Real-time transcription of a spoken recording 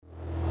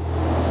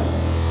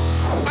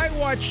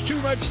watched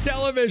too much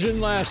television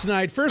last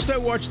night. First, I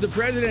watched the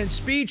president's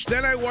speech.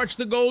 Then I watched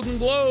the Golden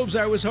Globes.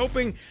 I was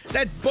hoping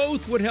that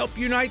both would help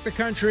unite the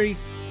country.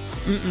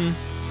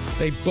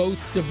 They both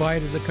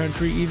divided the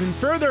country even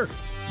further.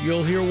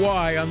 You'll hear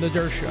why on The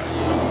Dirt Show.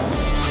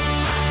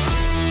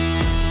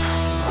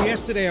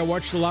 Yesterday, I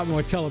watched a lot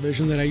more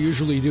television than I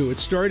usually do. It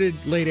started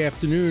late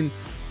afternoon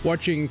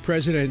watching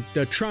President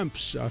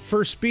Trump's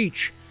first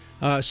speech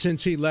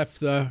since he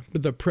left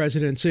the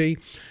presidency.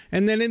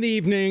 And then in the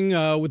evening,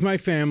 with my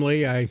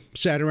family, I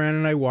sat around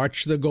and I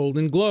watched the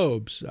Golden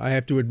Globes. I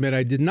have to admit,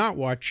 I did not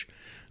watch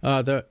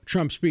the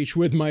Trump speech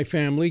with my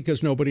family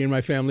because nobody in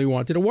my family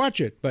wanted to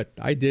watch it, but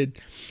I did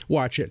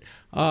watch it.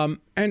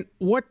 And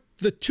what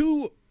the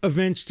two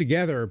events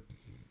together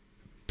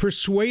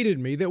persuaded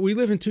me that we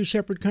live in two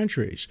separate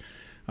countries.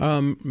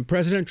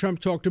 President Trump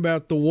talked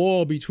about the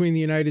wall between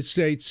the United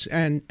States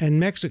and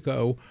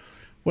Mexico.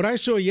 What I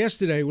saw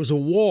yesterday was a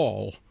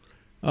wall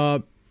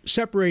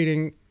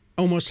separating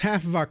almost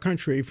half of our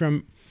country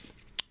from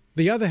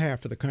the other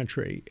half of the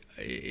country.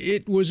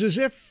 It was as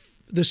if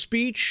the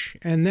speech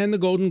and then the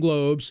Golden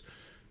Globes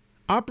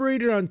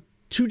operated on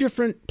two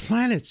different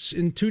planets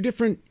in two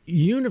different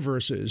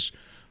universes.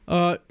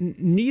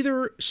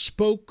 Neither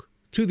spoke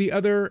to the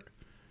other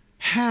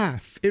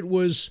half. It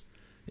was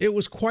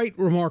quite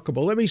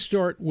remarkable. Let me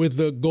start with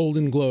the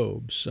Golden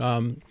Globes.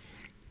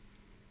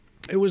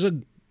 It was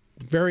a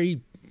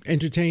very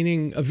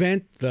entertaining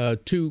event. The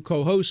two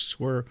co-hosts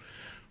were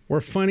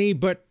funny,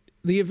 but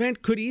the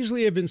event could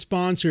easily have been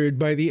sponsored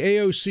by the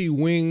AOC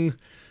wing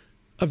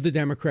of the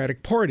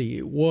Democratic Party.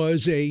 It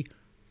was a,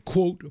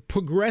 quote,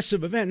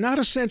 progressive event, not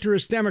a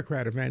centrist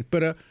Democrat event,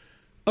 but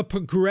a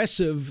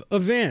progressive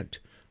event.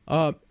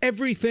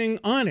 Everything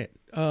on it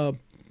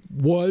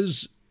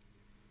was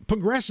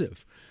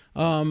progressive.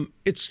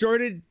 It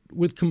started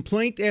with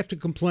complaint after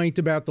complaint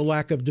about the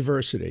lack of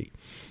diversity.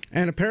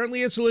 And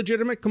apparently it's a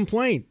legitimate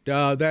complaint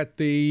that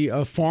the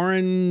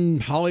foreign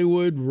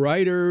Hollywood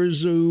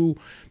writers who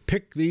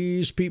pick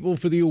these people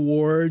for the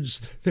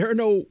awards, there are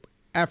no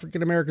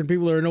African-American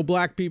people, there are no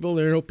black people,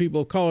 there are no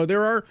people of color.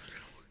 There are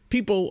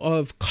people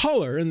of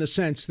color in the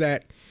sense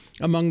that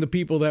among the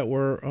people that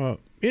were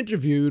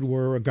interviewed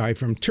were a guy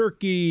from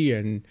Turkey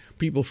and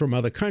people from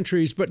other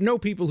countries, but no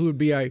people who would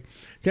be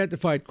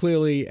identified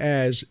clearly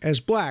as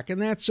black.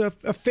 And that's a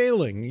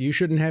failing. You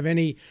shouldn't have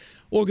any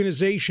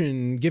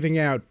organization giving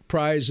out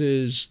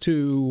prizes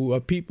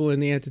to people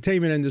in the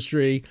entertainment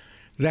industry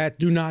that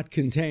do not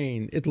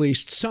contain at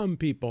least some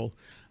people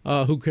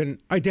who can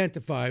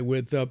identify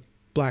with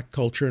black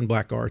culture and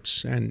black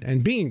arts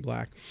and being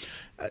black.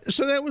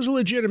 So that was a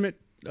legitimate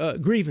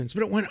grievance,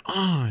 but it went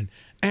on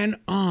and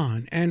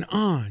on and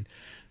on.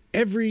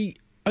 Every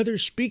other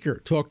speaker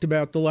talked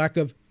about the lack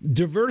of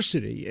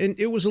diversity, and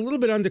it was a little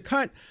bit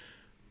undercut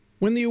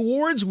when the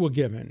awards were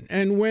given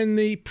and when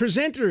the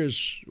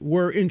presenters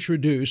were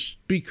introduced,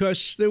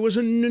 because there was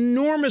an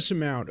enormous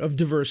amount of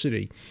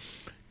diversity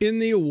in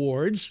the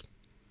awards.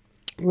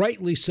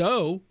 Rightly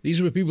so.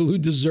 These were people who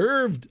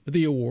deserved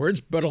the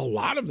awards, but a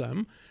lot of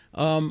them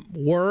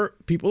were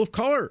people of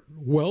color,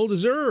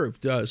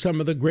 well-deserved. Some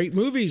of the great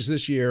movies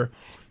this year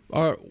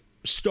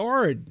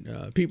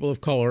starred people of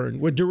color and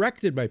were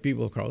directed by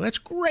people of color. That's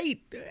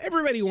great.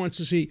 Everybody wants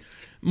to see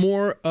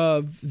more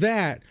of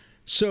that.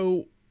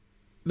 So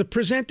the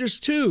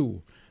presenters,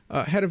 too,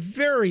 had a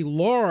very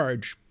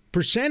large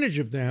percentage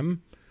of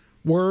them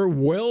were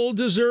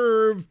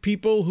well-deserved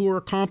people who were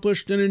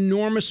accomplished an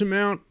enormous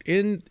amount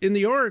in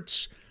the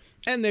arts,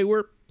 and they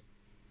were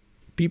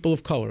people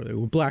of color. They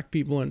were black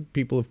people and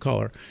people of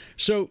color.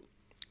 So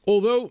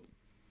although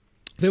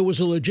there was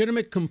a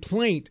legitimate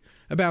complaint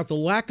about the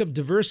lack of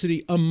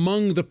diversity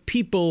among the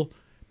people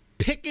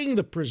picking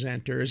the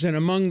presenters and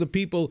among the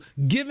people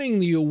giving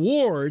the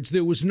awards,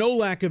 there was no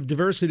lack of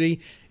diversity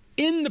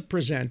in the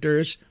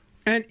presenters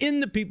and in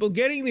the people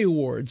getting the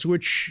awards,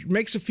 which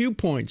makes a few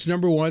points.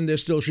 Number one, there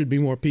still should be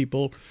more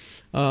people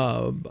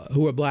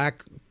who are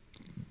black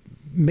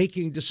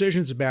making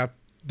decisions about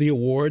the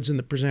awards and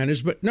the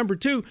presenters. But number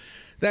two,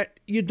 that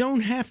you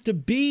don't have to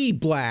be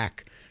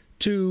black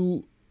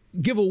to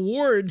give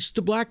awards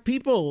to black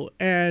people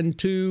and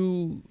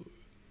to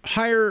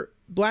hire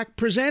black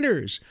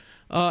presenters.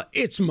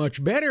 It's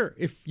much better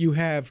if you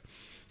have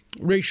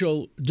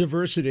racial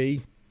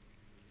diversity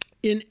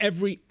in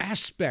every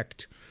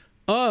aspect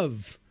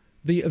of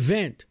the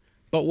event.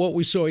 But what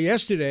we saw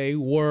yesterday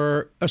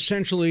were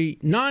essentially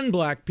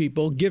non-black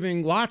people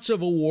giving lots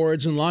of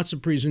awards and lots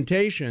of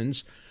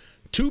presentations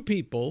to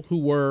people who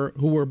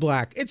were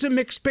black. It's a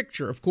mixed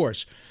picture, of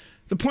course.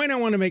 The point I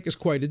want to make is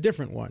quite a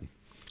different one.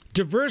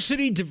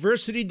 Diversity,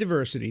 diversity,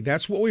 diversity.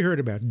 That's what we heard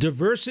about.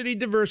 Diversity,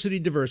 diversity,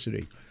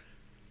 diversity.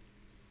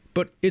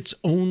 But it's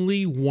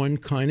only one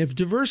kind of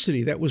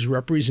diversity that was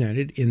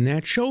represented in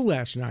that show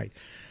last night,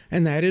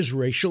 and that is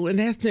racial and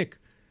ethnic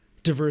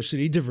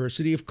diversity,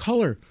 diversity of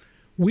color.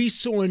 We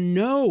saw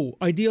no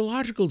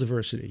ideological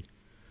diversity.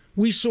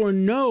 We saw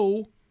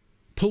no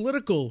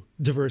political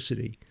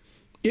diversity.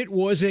 It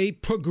was a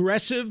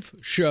progressive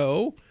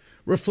show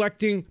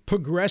reflecting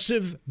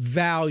progressive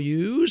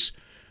values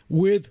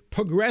with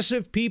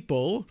progressive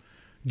people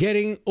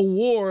getting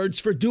awards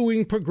for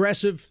doing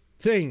progressive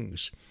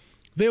things.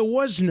 There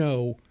was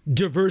no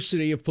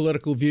diversity of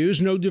political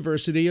views, no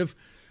diversity of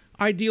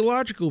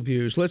ideological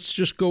views. Let's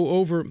just go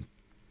over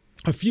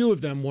a few of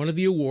them. One of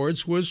the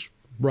awards was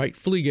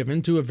rightfully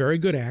given to a very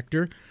good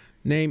actor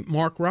named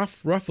Mark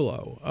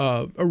Ruffalo,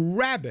 a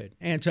rabid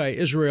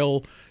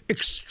anti-Israel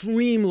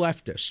extreme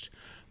leftist,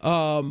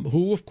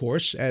 who, of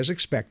course, as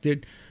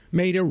expected,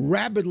 made a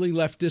rabidly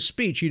leftist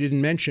speech. He didn't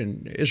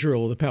mention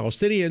Israel or the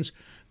Palestinians,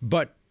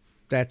 but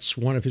that's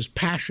one of his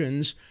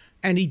passions.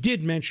 And he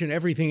did mention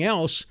everything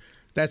else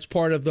that's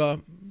part of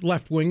the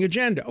left-wing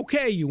agenda.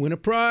 Okay, you win a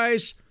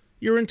prize,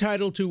 you're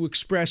entitled to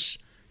express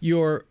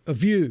your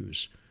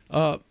views.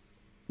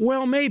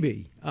 Well,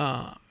 maybe.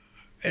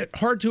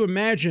 Hard to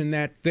imagine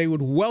that they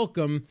would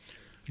welcome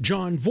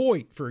John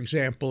Voight, for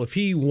example, if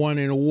he won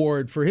an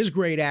award for his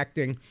great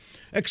acting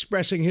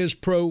expressing his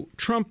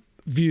pro-Trump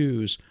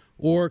views,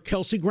 or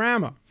Kelsey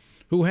Grammer,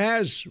 who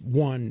has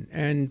won,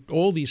 and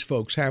all these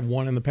folks have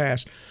won in the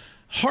past.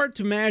 Hard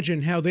to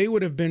imagine how they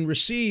would have been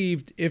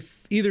received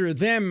if either of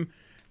them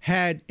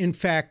had, in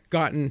fact,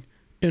 gotten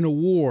an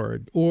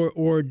award,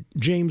 or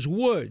James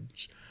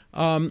Woods,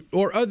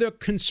 or other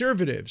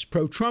conservatives,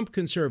 pro-Trump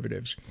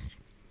conservatives.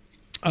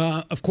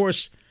 Of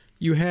course,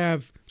 you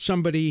have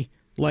somebody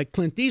like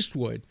Clint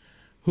Eastwood,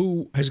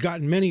 who has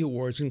gotten many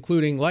awards,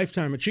 including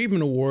Lifetime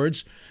Achievement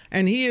Awards,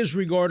 and he is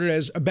regarded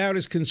as about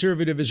as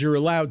conservative as you're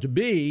allowed to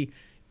be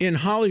in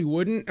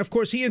Hollywood. And, of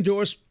course, he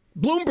endorsed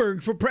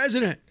Bloomberg for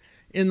president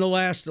in the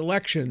last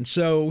election,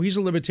 so he's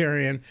a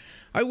libertarian.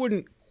 I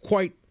wouldn't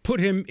quite put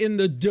him in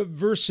the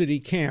diversity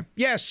camp.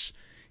 Yes,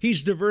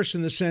 he's diverse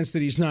in the sense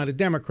that he's not a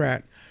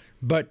Democrat,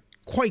 but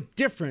quite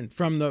different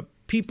from the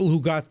people who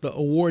got the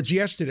awards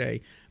yesterday.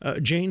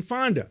 Jane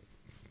Fonda,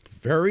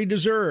 very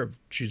deserved.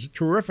 She's a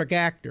terrific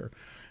actor.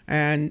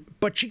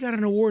 But she got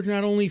an award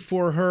not only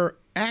for her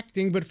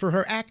acting, but for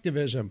her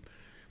activism.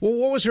 Well,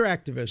 what was her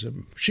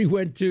activism? She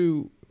went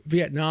to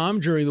Vietnam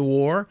during the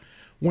war,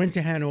 went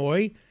to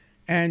Hanoi,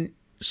 and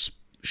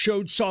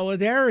showed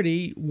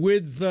solidarity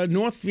with the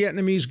North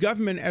Vietnamese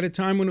government at a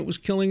time when it was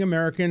killing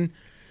American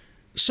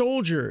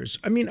soldiers.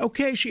 I mean,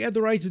 okay, she had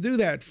the right to do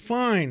that,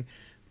 fine.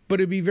 But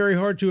it'd be very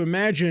hard to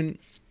imagine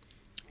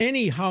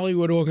any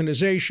Hollywood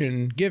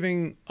organization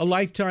giving a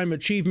Lifetime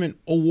Achievement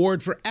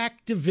Award for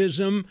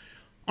activism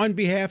on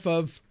behalf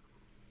of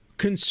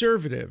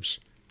conservatives.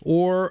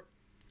 Or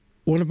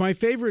one of my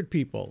favorite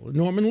people,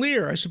 Norman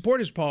Lear. I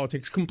support his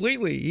politics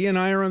completely. He and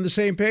I are on the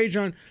same page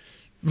on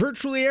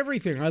virtually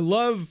everything. I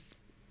love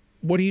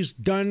what he's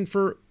done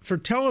for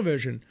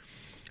television.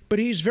 But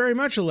he's very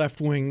much a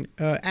left-wing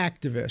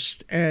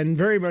activist, and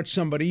very much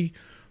somebody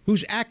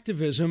whose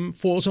activism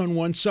falls on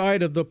one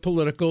side of the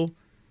political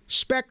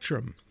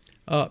spectrum.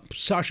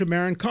 Sacha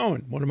Baron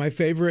Cohen, one of my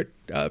favorite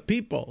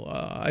people.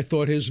 I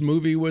thought his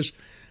movie was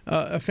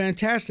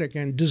fantastic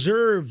and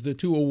deserved the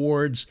 2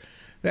 awards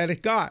that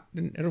it got.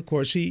 And of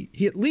course, he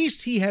at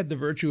least he had the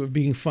virtue of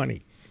being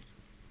funny.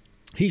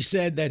 He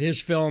said that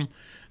his film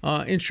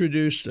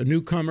introduced a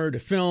newcomer to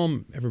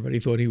film. Everybody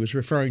thought he was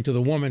referring to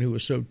the woman who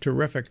was so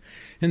terrific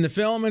in the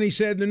film. And he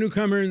said the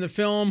newcomer in the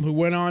film who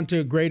went on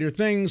to greater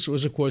things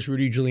was, of course,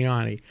 Rudy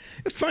Giuliani.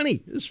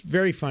 Funny. It's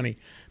very funny.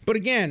 But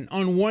again,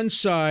 on one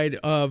side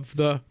of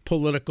the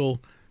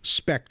political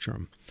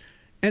spectrum.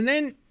 And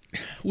then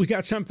we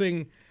got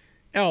something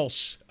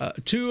else.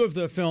 2 of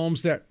the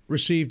films that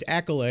received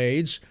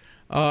accolades,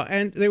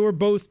 and they were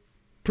both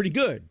pretty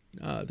good.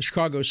 The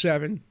Chicago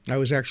 7. I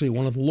was actually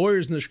one of the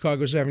lawyers in the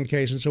Chicago 7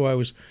 case, and so I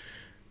was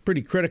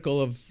pretty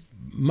critical of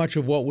much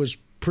of what was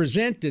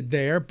presented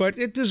there, but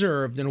it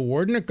deserved an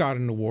award, and it got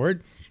an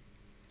award.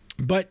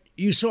 But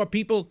you saw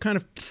people kind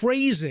of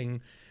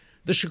praising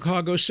the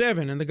Chicago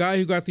 7, and the guy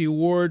who got the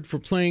award for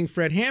playing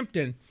Fred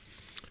Hampton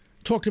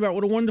talked about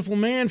what a wonderful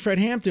man Fred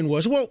Hampton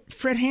was. Well,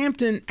 Fred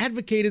Hampton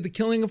advocated the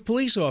killing of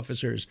police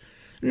officers.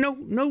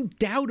 No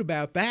doubt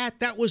about that.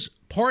 That was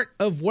part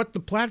of what the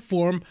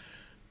platform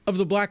of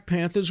the Black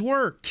Panthers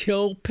were.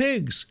 Kill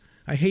pigs.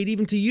 I hate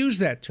even to use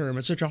that term.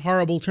 It's such a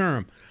horrible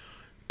term.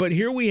 But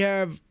here we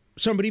have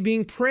somebody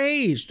being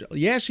praised.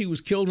 Yes, he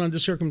was killed under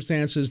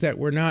circumstances that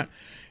were not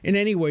in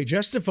any way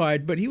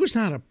justified, but he was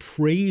not a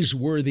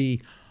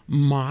praiseworthy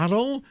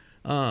model,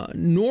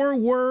 nor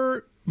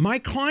were my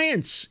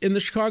clients in the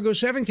Chicago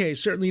 7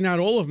 case. Certainly not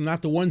all of them,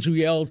 not the ones who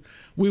yelled,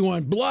 "We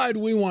want blood,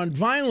 we want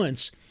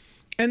violence."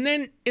 And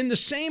then in the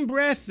same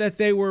breath that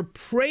they were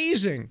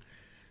praising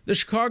the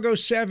Chicago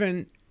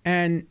 7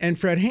 and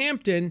Fred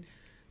Hampton,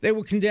 they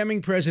were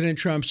condemning President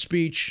Trump's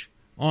speech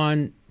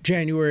on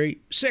January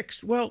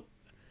 6th. Well,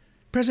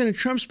 President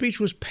Trump's speech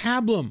was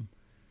pablum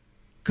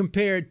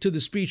compared to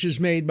the speeches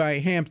made by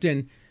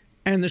Hampton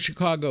and the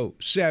Chicago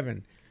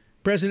 7.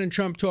 President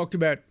Trump talked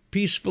about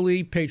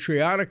peacefully,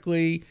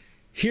 patriotically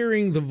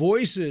hearing the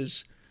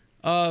voices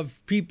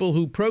of people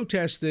who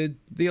protested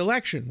the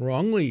election,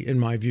 wrongly, in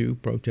my view,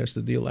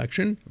 protested the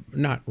election.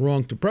 Not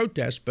wrong to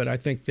protest, but I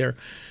think their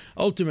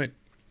ultimate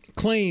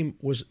claim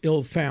was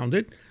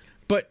ill-founded.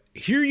 But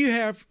here you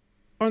have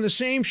on the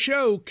same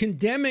show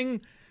condemning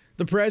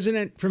the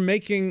president for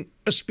making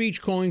a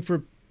speech calling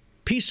for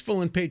peaceful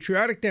and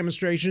patriotic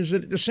demonstrations,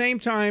 at the same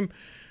time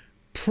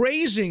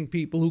praising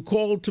people who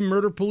called to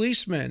murder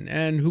policemen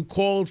and who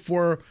called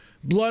for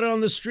blood on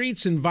the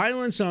streets and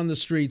violence on the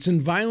streets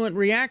and violent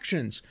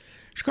reactions.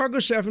 Chicago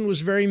 7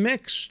 was very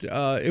mixed.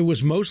 It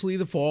was mostly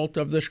the fault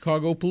of the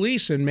Chicago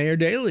police and Mayor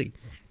Daley.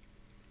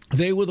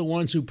 They were the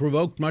ones who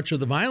provoked much of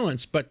the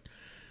violence, but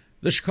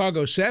the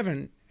Chicago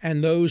 7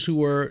 and those who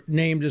were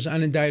named as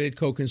unindicted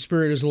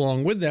co-conspirators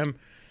along with them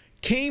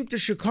came to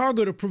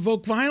Chicago to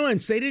provoke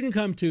violence. They didn't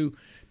come to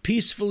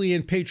peacefully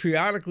and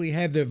patriotically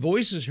have their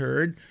voices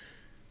heard.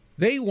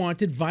 They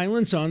wanted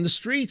violence on the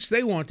streets.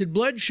 They wanted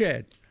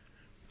bloodshed.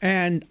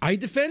 And I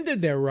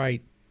defended their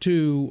right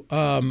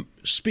to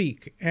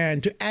speak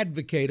and to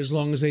advocate as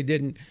long as they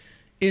didn't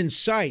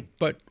incite.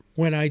 But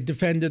when I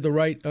defended the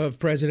right of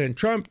President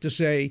Trump to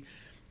say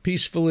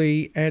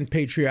peacefully and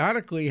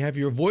patriotically have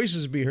your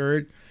voices be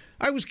heard,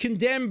 I was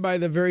condemned by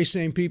the very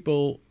same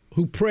people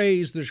who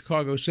praised the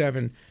Chicago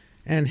 7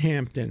 and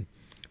Hampton.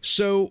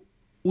 So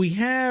we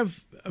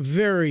have a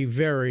very,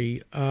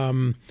 very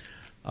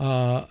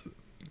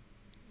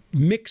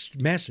mixed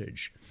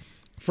message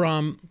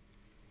from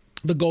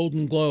the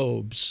Golden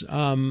Globes.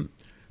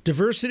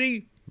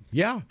 Diversity,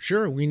 yeah,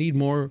 sure, we need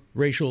more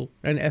racial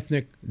and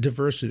ethnic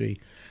diversity.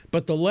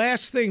 But the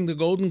last thing the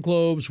Golden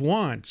Globes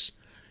wants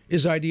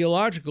is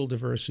ideological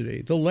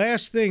diversity. The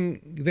last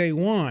thing they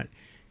want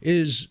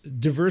is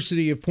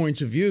diversity of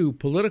points of view,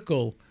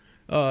 political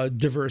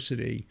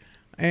diversity.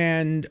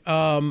 And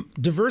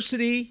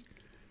diversity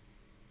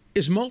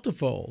is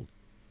multifold.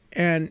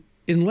 And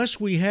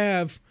unless we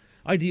have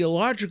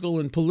ideological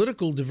and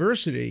political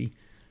diversity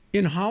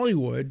in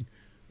Hollywood,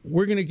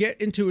 we're going to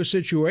get into a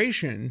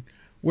situation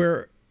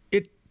where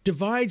it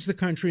divides the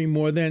country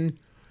more than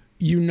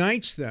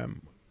unites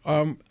them.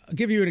 I'll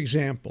give you an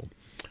example.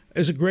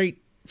 There's a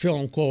great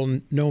film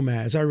called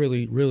Nomads. I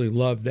really, really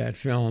loved that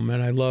film,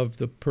 and I love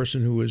the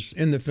person who was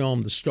in the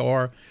film, the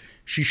star.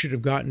 She should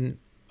have gotten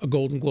a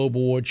Golden Globe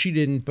Award. She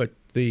didn't, but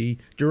the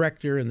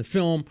director and the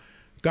film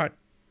got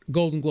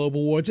Golden Globe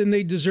Awards, and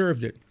they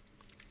deserved it.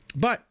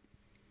 But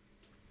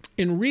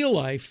in real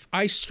life,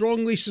 I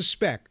strongly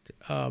suspect,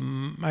 I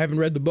haven't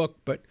read the book,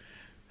 but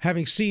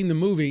having seen the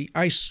movie,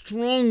 I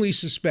strongly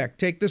suspect,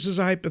 take this as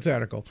a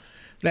hypothetical,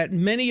 that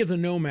many of the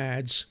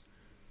nomads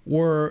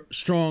were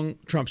strong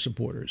Trump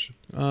supporters.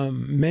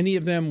 Many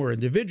of them were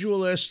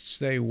individualists.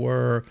 They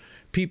were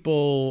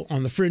people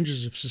on the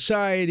fringes of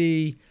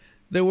society.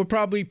 There were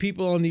probably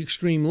people on the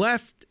extreme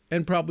left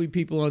and probably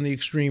people on the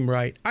extreme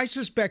right. I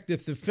suspect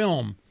if the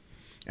film,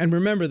 and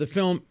remember, the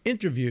film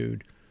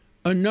interviewed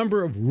a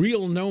number of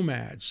real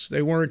nomads.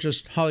 They weren't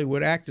just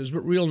Hollywood actors,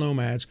 but real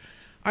nomads.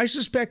 I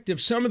suspect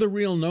if some of the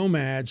real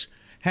nomads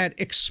had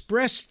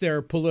expressed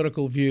their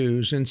political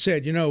views and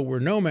said, you know, we're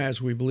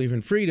nomads, we believe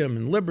in freedom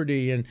and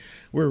liberty, and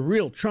we're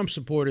real Trump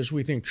supporters,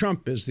 we think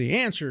Trump is the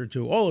answer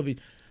to all of it,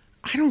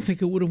 I don't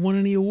think it would have won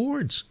any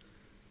awards.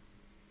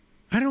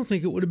 I don't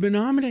think it would have been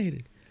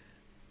nominated.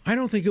 I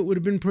don't think it would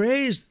have been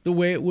praised the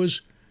way it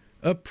was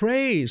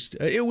praised.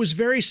 It was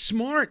very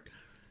smart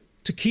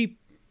to keep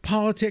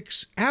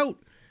politics out,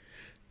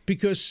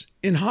 because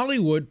in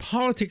Hollywood,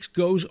 politics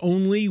goes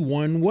only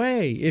one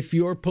way. If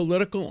you're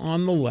political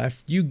on the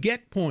left, you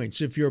get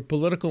points. If you're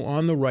political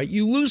on the right,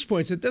 you lose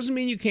points. It doesn't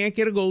mean you can't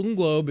get a Golden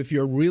Globe if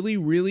you're really,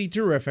 really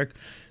terrific.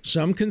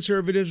 Some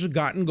conservatives have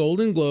gotten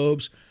Golden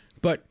Globes,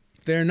 but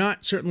they're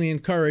not certainly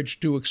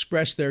encouraged to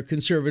express their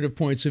conservative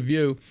points of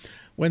view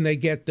when they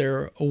get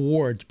their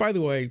awards. By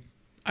the way,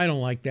 I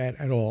don't like that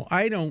at all.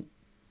 I don't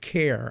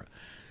care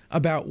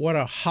about what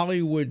a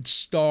Hollywood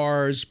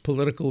star's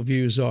political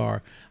views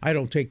are. I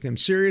don't take them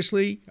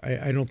seriously.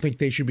 I don't think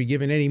they should be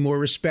given any more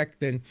respect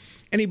than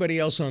anybody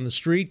else on the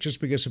street.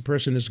 Just because a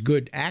person is a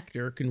good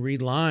actor, can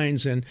read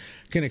lines, and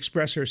can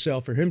express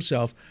herself or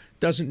himself,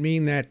 doesn't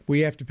mean that we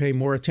have to pay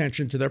more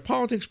attention to their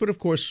politics. But of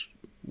course,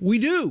 we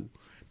do,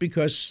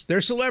 because they're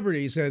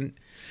celebrities and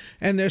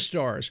they're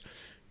stars.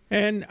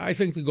 And I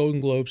think the Golden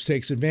Globes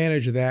takes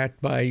advantage of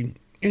that by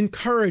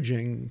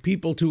encouraging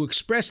people to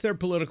express their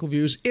political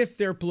views if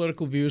their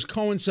political views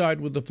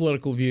coincide with the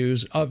political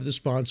views of the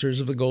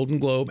sponsors of the Golden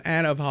Globe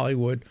and of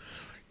Hollywood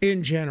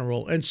in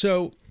general. And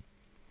so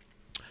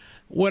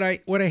what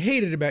I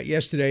hated about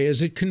yesterday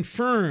is it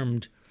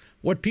confirmed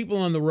what people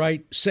on the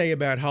right say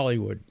about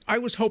Hollywood. I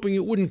was hoping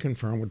it wouldn't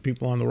confirm what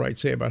people on the right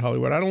say about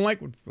Hollywood. I don't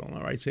like what people on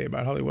the right say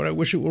about Hollywood. I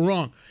wish it were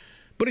wrong.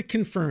 But it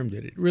confirmed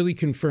it. It really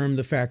confirmed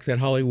the fact that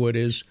Hollywood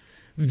is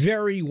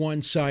very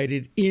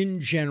one-sided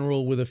in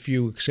general, with a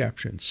few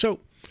exceptions.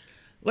 So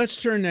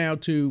let's turn now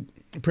to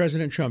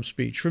President Trump's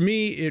speech. For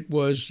me, it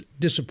was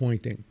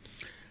disappointing.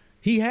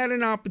 He had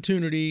an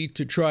opportunity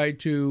to try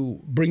to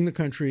bring the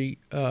country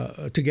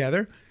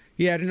together.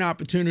 He had an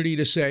opportunity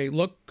to say,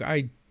 look,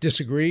 I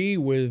disagree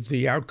with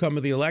the outcome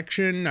of the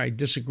election. I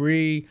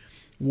disagree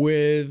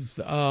with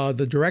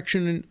the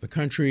direction the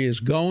country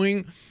is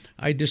going.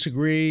 I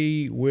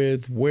disagree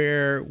with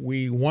where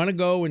we want to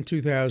go in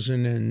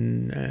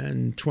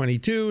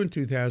 2022 and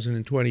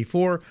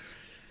 2024.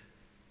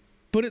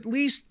 but at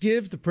least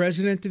give the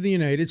President of the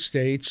United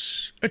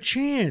States a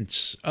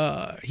chance.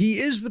 He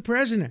is the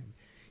president.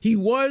 He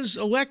was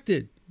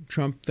elected.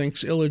 Trump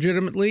thinks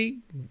illegitimately.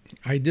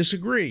 I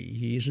disagree.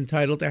 He's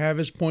entitled to have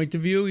his point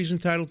of view. He's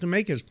entitled to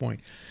make his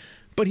point.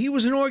 But he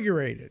was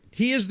inaugurated.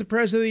 He is the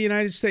president of the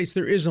United States.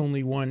 There is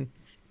only one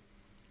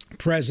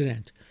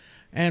president.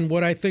 And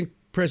what I think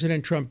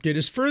President Trump did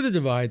is further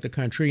divide the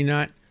country,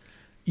 not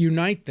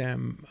unite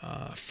them,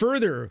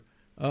 further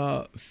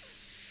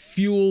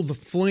fuel the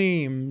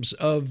flames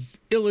of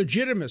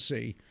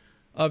illegitimacy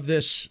of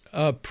this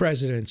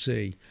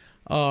presidency,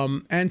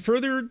 and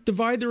further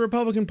divide the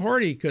Republican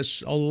Party,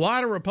 because a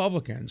lot of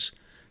Republicans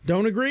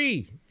don't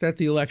agree that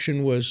the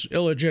election was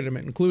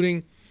illegitimate,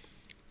 including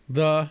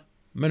the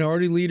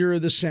minority leader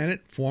of the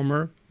Senate,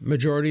 former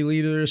majority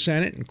leader of the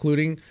Senate,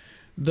 including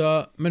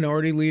the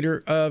minority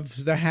leader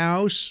of the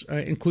House,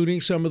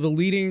 including some of the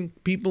leading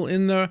people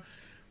in the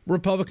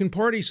Republican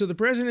Party. So the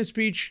president's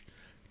speech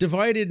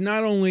divided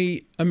not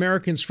only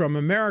Americans from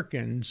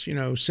Americans,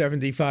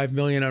 75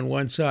 million on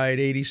one side,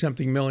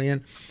 80-something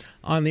million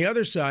on the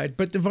other side,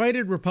 but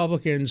divided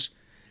Republicans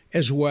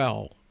as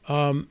well.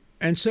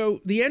 And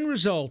so the end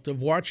result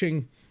of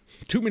watching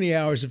too many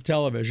hours of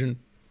television,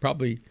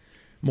 probably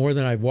more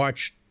than I've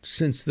watched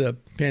since the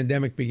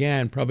pandemic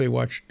began, probably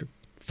watched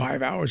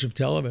 5 hours of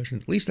television.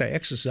 At least I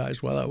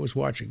exercised while I was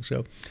watching,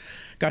 so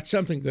got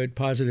something good,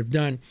 positive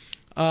done.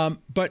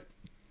 But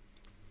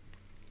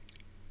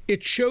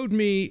it showed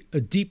me a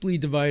deeply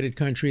divided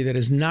country that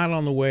is not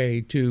on the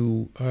way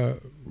to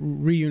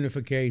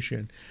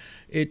reunification.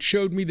 It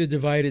showed me the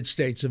divided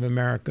states of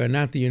America,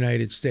 not the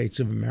United States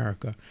of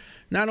America.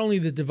 Not only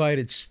the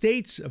divided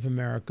states of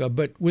America,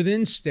 but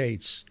within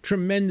states,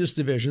 tremendous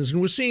divisions.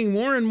 And we're seeing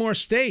more and more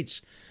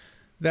states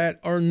that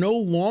are no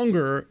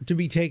longer to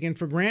be taken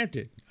for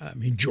granted. I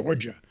mean,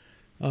 Georgia.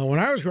 When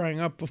I was growing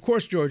up, of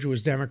course, Georgia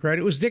was Democrat.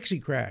 It was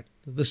Dixiecrat.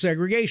 The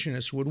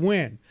segregationists would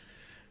win.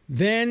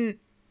 Then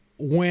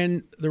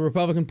when the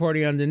Republican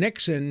Party under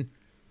Nixon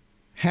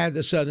had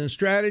the Southern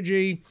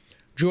strategy,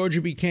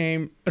 Georgia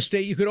became a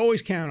state you could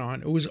always count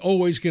on. It was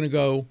always going to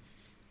go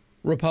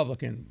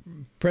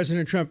Republican.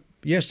 President Trump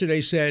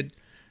yesterday said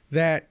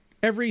that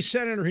every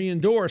senator he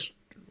endorsed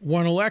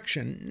won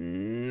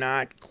election.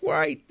 Not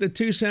quite. The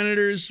two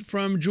senators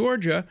from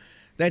Georgia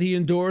that he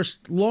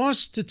endorsed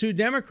lost to two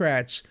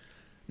Democrats,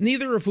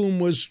 neither of whom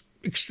was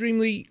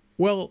extremely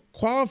well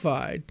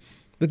qualified.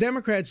 The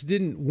Democrats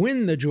didn't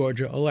win the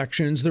Georgia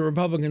elections. The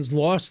Republicans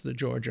lost the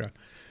Georgia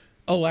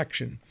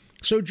election.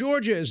 So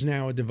Georgia is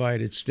now a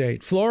divided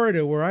state.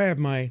 Florida, where I have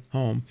my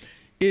home,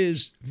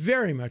 is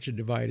very much a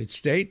divided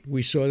state.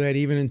 We saw that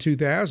even in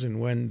 2000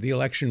 when the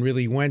election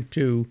really went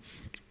to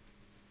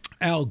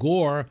Al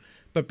Gore,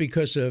 but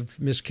because of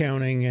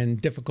miscounting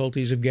and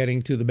difficulties of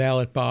getting to the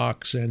ballot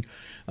box and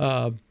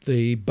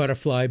the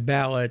butterfly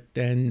ballot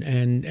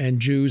and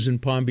Jews in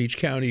Palm Beach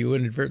County who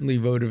inadvertently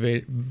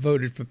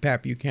voted for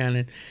Pat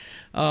Buchanan,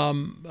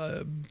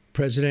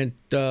 President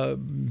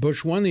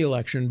Bush won the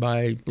election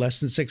by less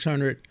than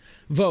 600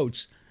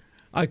 votes.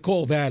 I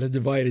call that a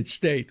divided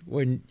state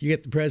when you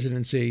get the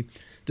presidency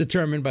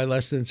determined by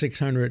less than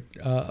 600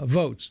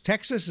 votes.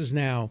 Texas is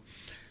now,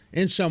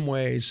 in some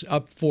ways,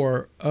 up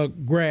for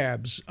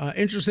grabs.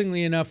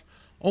 Interestingly enough,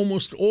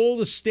 almost all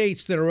the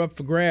states that are up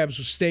for grabs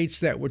are states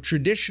that were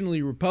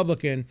traditionally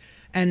Republican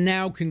and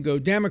now can go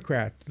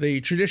Democrat.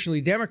 The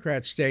traditionally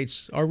Democrat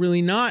states are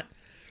really not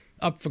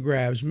up for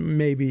grabs,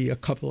 maybe a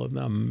couple of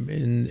them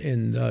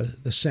in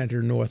the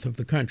center north of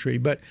the country.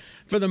 But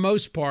for the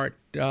most part,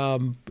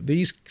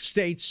 these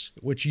states,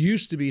 which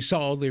used to be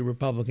solidly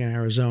Republican,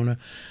 Arizona,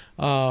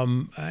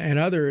 and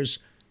others,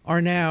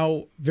 are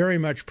now very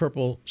much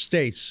purple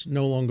states,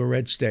 no longer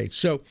red states.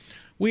 So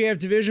we have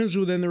divisions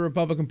within the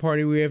Republican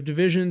Party. We have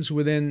divisions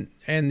within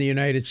and the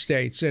United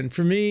States. And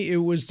for me, it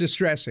was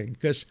distressing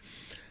because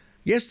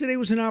yesterday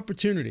was an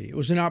opportunity. It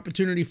was an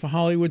opportunity for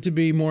Hollywood to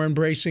be more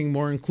embracing,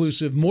 more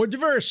inclusive, more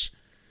diverse.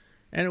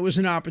 And it was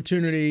an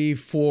opportunity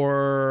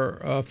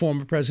for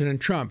former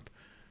President Trump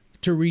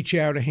to reach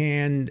out a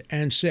hand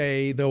and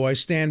say, though I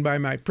stand by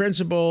my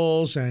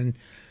principles, and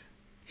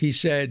he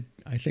said,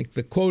 I think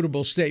the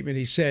quotable statement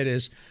he said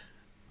is,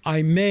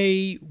 I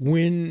may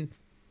win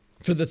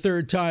for the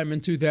third time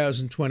in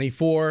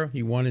 2024.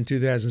 He won in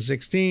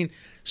 2016,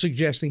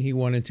 suggesting he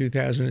won in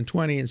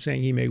 2020 and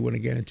saying he may win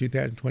again in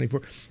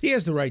 2024. He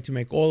has the right to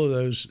make all of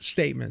those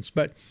statements.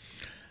 But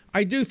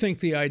I do think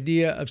the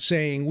idea of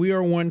saying we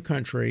are one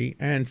country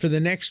and for the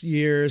next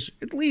years,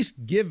 at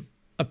least give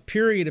a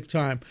period of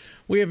time.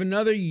 We have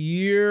another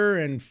year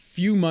and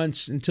few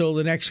months until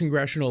the next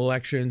congressional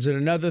elections and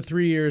another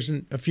 3 years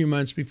and a few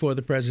months before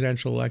the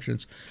presidential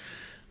elections.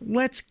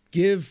 Let's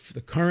give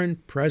the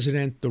current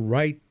president the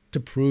right to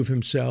prove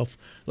himself.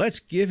 Let's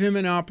give him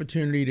an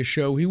opportunity to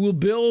show he will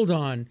build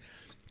on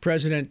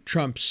President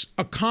Trump's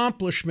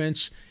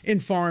accomplishments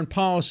in foreign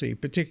policy,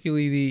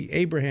 particularly the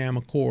Abraham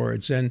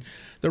Accords and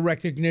the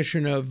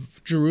recognition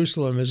of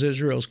Jerusalem as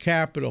Israel's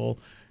capital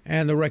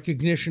and the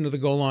recognition of the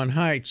Golan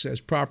Heights as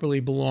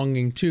properly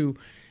belonging to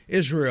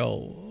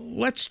Israel.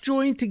 Let's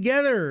join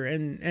together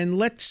and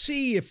let's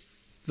see if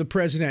the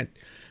president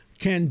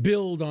can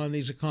build on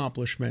these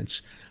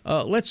accomplishments.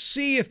 Let's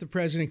see if the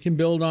president can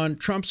build on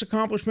Trump's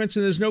accomplishments.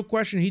 And there's no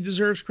question he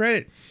deserves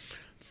credit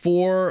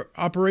for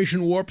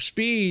Operation Warp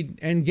Speed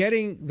and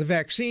getting the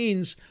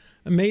vaccines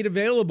made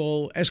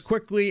available as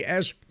quickly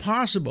as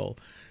possible.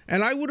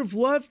 And I would have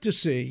loved to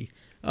see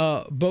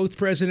both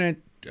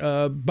President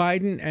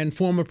Biden and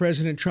former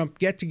President Trump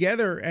get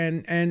together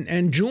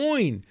and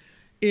join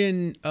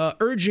in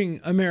urging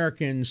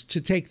Americans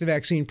to take the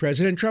vaccine.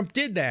 President Trump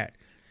did that.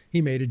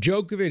 He made a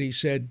joke of it. He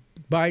said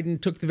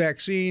Biden took the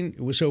vaccine.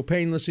 It was so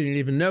painless he didn't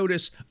even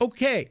notice.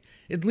 Okay,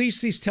 at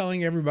least he's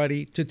telling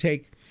everybody to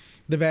take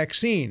the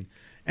vaccine.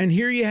 And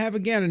here you have,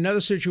 again, another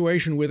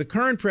situation where the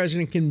current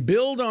president can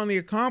build on the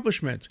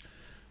accomplishments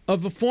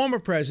of the former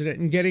president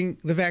in getting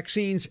the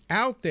vaccines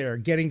out there,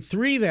 getting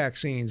 3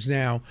 vaccines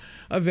now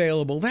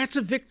available. That's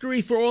a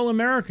victory for all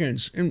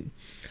Americans. And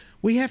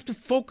we have to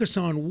focus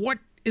on what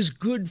is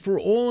good for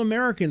all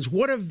Americans.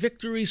 What are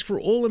victories for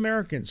all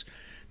Americans?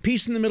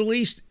 Peace in the Middle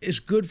East is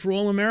good for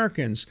all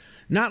Americans.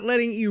 Not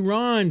letting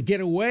Iran get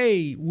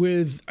away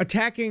with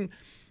attacking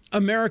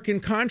American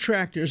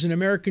contractors and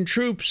American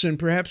troops and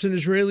perhaps an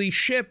Israeli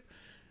ship,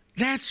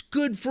 that's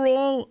good for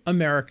all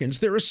Americans.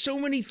 There are so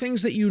many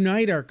things that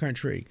unite our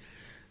country,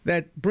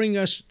 that bring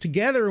us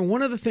together. And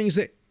one of the things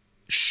that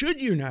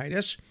should unite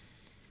us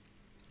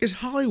is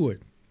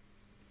Hollywood.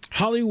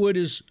 Hollywood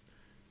is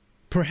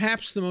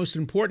perhaps the most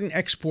important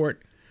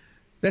export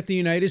that the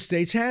United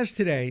States has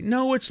today.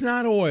 No, it's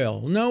not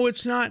oil. No,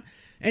 it's not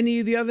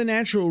any of the other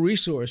natural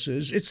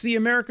resources. It's the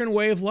American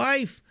way of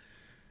life.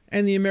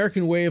 And the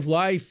American way of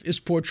life is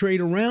portrayed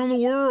around the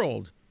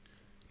world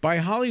by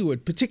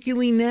Hollywood,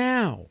 particularly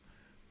now,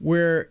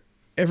 where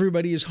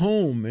everybody is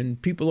home and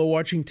people are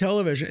watching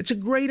television. It's a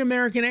great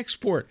American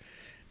export,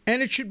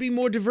 and it should be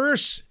more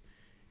diverse.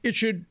 It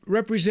should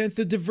represent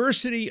the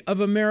diversity of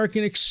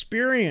American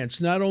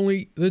experience, not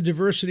only the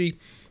diversity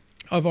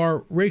of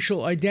our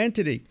racial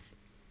identity,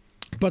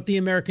 but the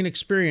American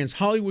experience.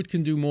 Hollywood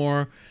can do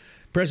more.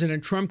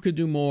 President Trump could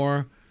do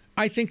more.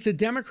 I think the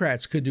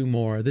Democrats could do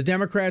more. The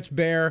Democrats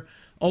bear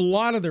a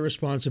lot of the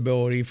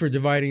responsibility for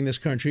dividing this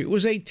country. It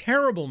was a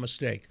terrible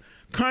mistake,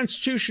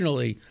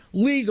 constitutionally,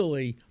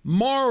 legally,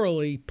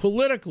 morally,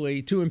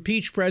 politically, to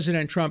impeach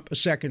President Trump a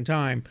second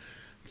time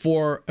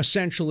for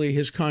essentially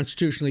his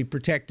constitutionally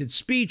protected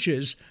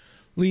speeches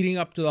leading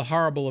up to the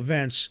horrible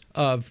events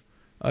of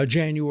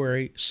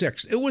January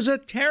 6th. It was a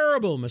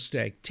terrible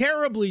mistake,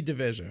 terribly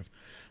divisive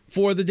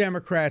for the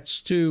Democrats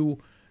to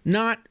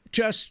not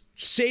just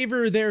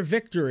savor their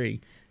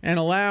victory and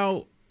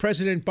allow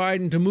President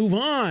Biden to move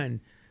on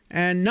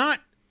and not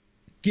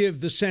give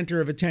the center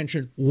of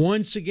attention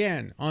once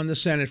again on the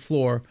Senate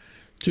floor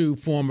to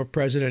former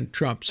President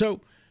Trump.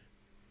 So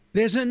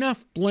there's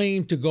enough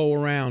blame to go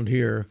around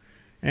here.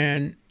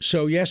 And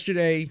so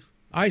yesterday,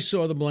 I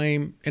saw the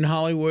blame in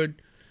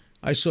Hollywood.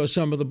 I saw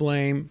some of the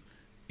blame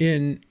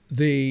in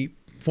the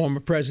former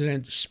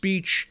president's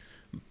speech,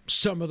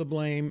 some of the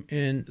blame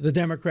in the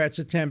Democrats'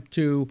 attempt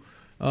to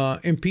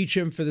impeach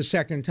him for the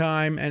second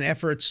time and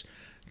efforts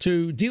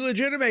to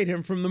delegitimate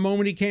him from the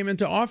moment he came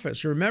into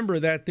office. Remember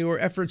that there were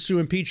efforts to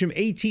impeach him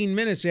 18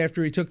 minutes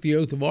after he took the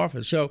oath of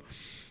office. So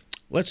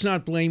let's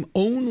not blame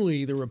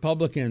only the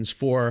Republicans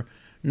for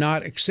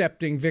not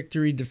accepting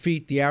victory,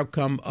 defeat, the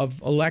outcome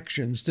of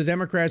elections. The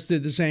Democrats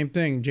did the same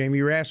thing. Jamie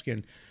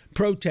Raskin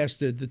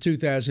protested the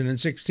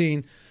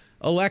 2016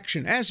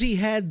 election, as he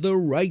had the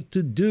right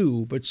to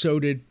do, but so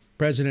did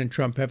President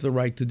Trump have the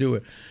right to do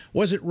it.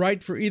 Was it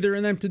right for either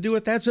of them to do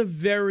it? That's a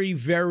very,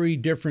 very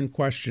different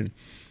question.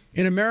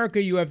 In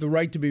America, you have the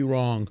right to be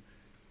wrong.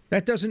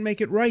 That doesn't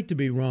make it right to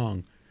be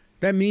wrong.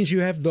 That means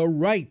you have the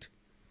right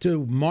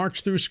to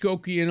march through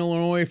Skokie in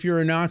Illinois if you're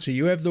a Nazi.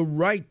 You have the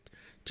right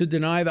to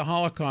deny the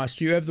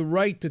Holocaust. You have the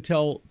right to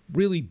tell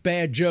really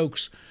bad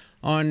jokes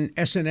on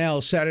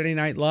SNL, Saturday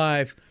Night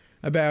Live,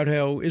 about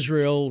how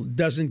Israel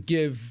doesn't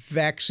give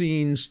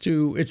vaccines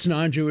to its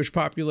non-Jewish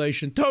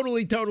population.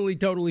 Totally, totally,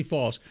 totally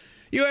false.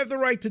 You have the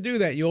right to do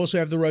that. You also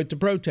have the right to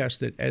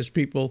protest it, as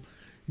people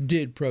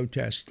did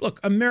protest. Look,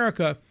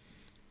 America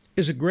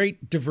is a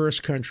great, diverse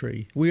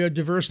country. We are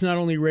diverse not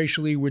only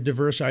racially, we're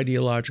diverse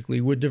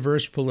ideologically, we're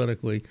diverse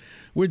politically,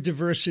 we're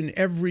diverse in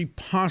every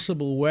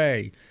possible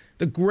way.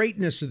 The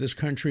greatness of this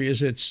country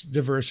is its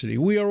diversity.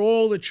 We are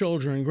all the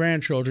children,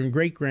 grandchildren,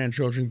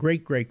 great-grandchildren,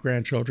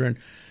 great-great-grandchildren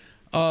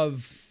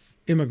of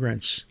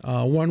immigrants,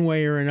 one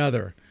way or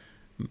another.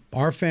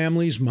 Our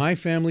families, my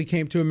family,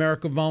 came to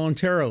America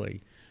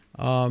voluntarily.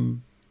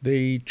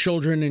 The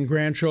children and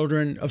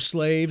grandchildren of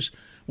slaves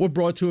were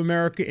brought to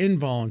America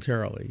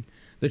involuntarily.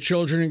 The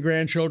children and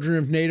grandchildren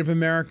of Native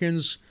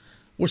Americans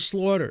were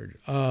slaughtered,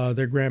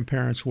 their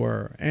grandparents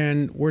were,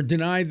 and were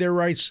denied their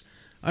rights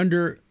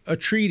under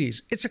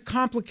treaties. It's a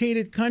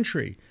complicated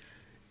country.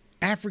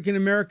 African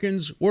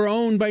Americans were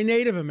owned by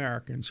Native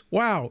Americans.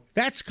 Wow,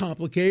 that's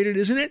complicated,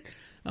 isn't it?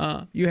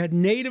 You had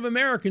Native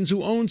Americans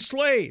who owned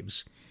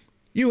slaves.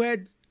 You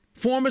had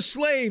former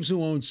slaves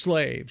who owned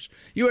slaves.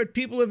 You had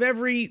people of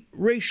every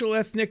racial,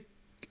 ethnic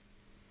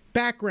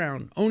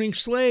background owning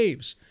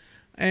slaves.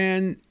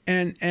 And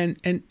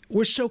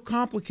we're so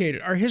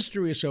complicated. Our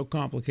history is so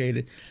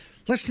complicated.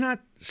 Let's not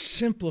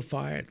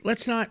simplify it.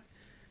 Let's not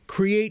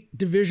create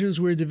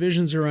divisions where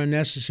divisions are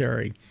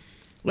unnecessary.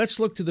 Let's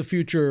look to the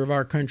future of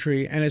our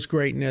country and its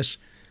greatness.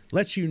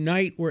 Let's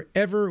unite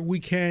wherever we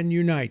can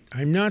unite.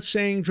 I'm not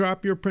saying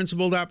drop your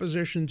principled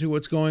opposition to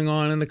what's going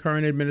on in the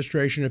current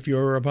administration if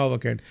you're a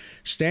Republican.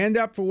 Stand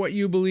up for what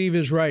you believe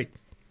is right.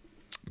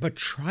 But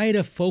try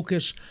to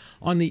focus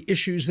on the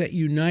issues that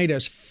unite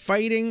us,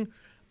 fighting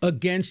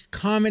against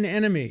common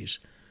enemies,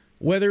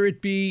 whether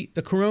it be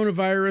the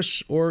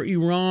coronavirus or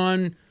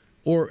Iran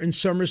or, in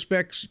some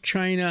respects,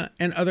 China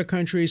and other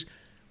countries.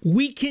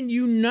 We can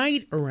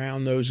unite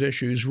around those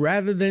issues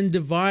rather than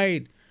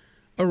divide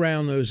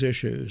around those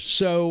issues.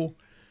 So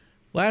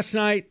last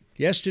night,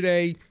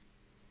 yesterday,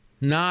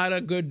 not a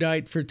good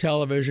night for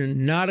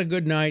television, not a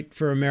good night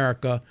for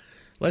America.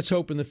 Let's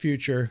hope in the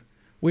future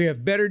we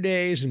have better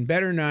days and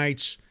better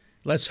nights.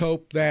 Let's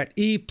hope that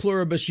e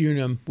pluribus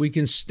unum, we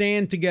can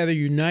stand together,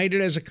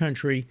 united as a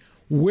country,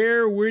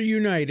 where we're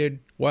united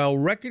while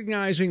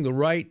recognizing the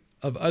right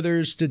of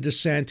others to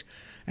dissent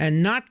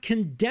and not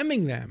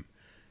condemning them,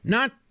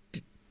 not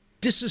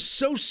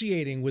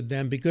disassociating with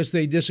them because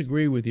they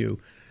disagree with you.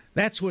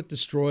 That's what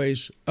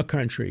destroys a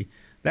country.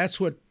 That's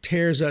what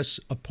tears us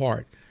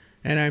apart.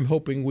 And I'm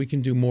hoping we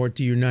can do more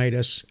to unite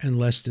us and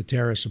less to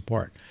tear us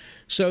apart.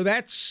 So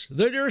that's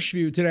the Dersh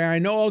View today. I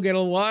know I'll get a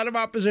lot of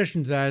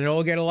opposition to that. I know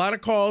I'll get a lot of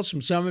calls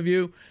from some of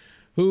you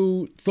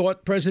who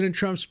thought President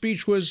Trump's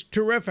speech was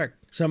terrific.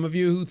 Some of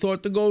you who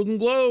thought the Golden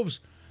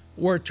Globes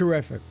were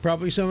terrific.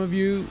 Probably some of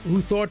you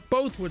who thought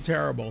both were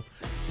terrible.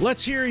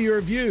 Let's hear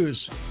your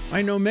views.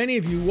 I know many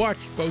of you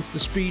watched both the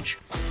speech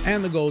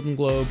and the Golden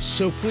Globes,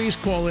 so please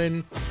call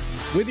in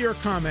with your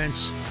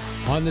comments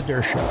on The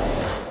Dersh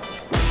Show.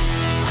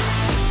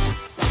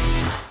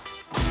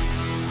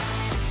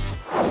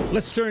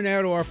 Let's turn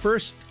now to our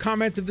first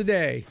comment of the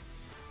day.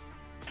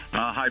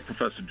 Hi,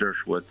 Professor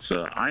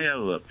Dershowitz. I have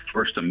a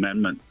First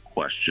Amendment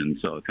question,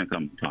 so I think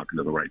I'm talking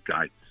to the right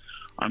guy.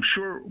 I'm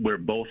sure we're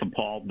both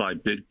appalled by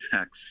big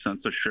tech's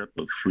censorship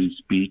of free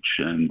speech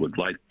and would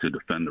like to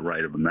defend the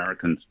right of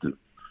Americans to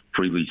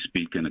freely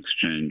speak and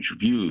exchange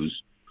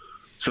views.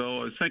 So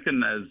I was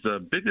thinking,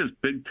 as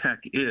big tech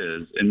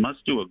is, it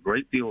must do a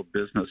great deal of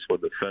business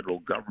with the federal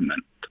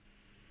government,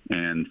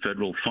 and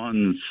federal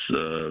funds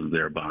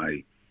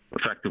thereby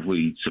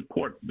effectively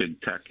support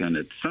big tech and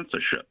its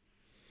censorship.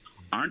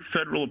 Aren't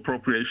federal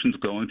appropriations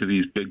going to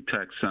these big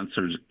tech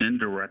censors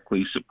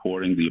indirectly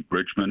supporting the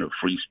abridgment of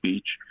free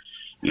speech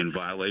in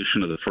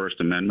violation of the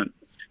First Amendment?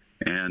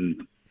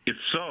 And if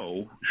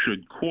so,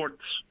 should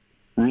courts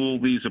rule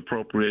these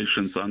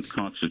appropriations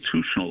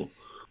unconstitutional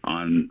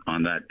on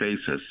that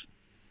basis?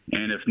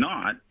 And if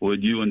not,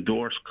 would you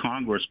endorse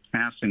Congress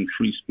passing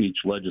free speech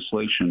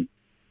legislation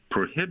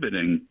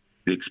prohibiting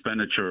the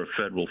expenditure of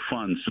federal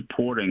funds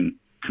supporting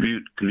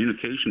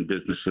communication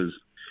businesses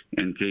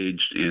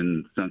engaged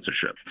in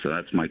censorship? So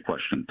that's my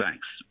question.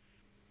 Thanks.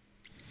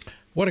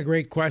 What a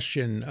great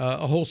question.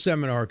 A whole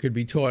seminar could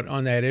be taught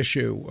on that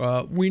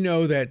issue. We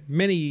know that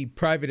many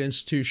private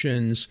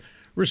institutions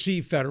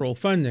receive federal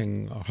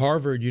funding.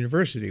 Harvard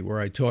University, where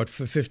I taught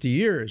for 50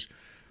 years,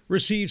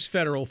 receives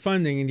federal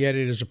funding, and yet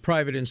it is a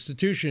private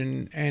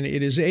institution, and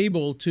it is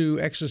able to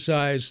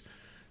exercise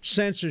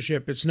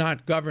censorship. It's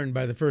not governed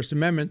by the First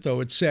Amendment,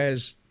 though it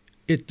says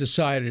it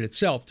decided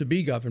itself to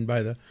be governed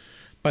by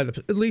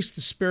at least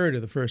the spirit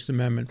of the First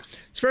Amendment.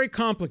 It's very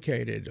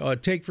complicated.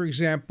 Take, for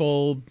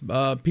example,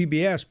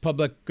 PBS,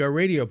 public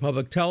radio,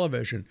 public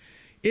television.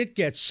 It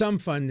gets some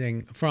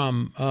funding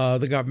from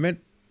the government,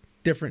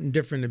 different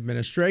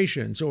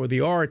administrations, or the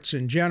arts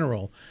in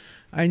general.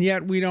 And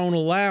yet we don't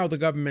allow the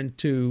government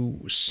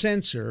to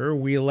censor.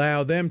 We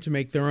allow them to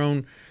make their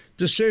own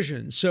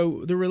decisions.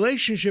 So the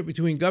relationship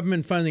between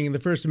government funding and the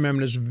First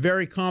Amendment is a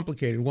very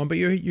complicated one, but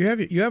you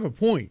have a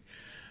point.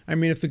 I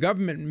mean, if the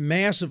government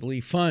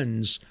massively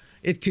funds,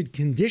 it could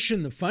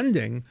condition the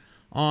funding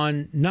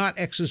on not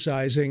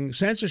exercising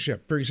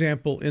censorship. For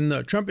example, in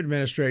the Trump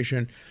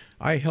administration,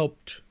 I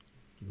helped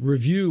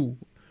review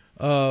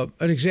an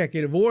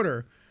executive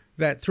order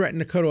that threatened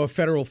to cut off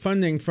federal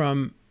funding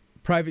from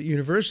private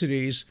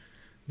universities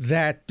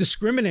that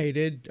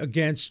discriminated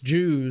against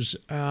Jews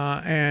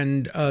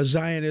and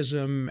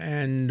Zionism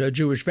and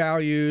Jewish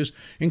values,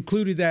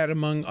 included that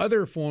among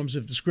other forms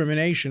of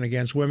discrimination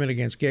against women,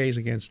 against gays,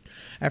 against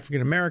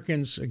African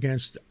Americans,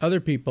 against other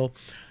people.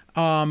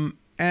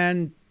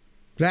 And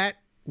that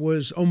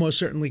was almost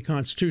certainly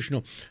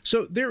constitutional.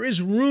 So there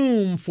is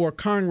room for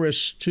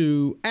Congress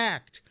to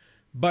act,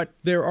 but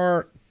there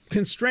are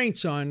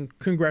constraints on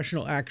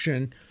congressional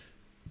action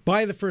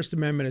by the First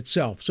Amendment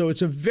itself. So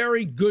it's a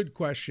very good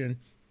question,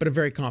 but a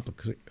very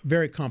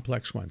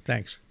complex one.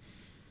 Thanks.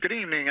 Good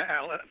evening,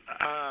 Alan.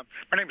 My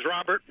name's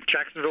Robert,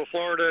 Jacksonville,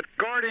 Florida.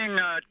 Regarding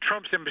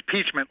Trump's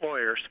impeachment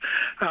lawyers,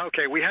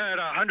 okay, we had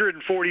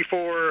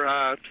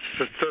 144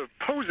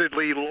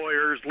 supposedly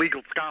lawyers,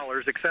 legal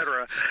scholars,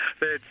 etc.,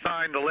 that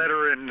signed the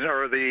letter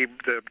or the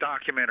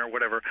document or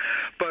whatever.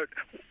 But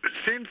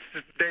since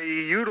they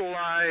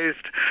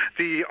utilized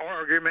the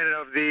argument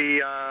of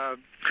the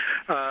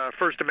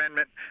First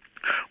Amendment,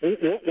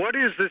 what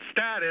is the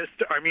status?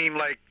 I mean,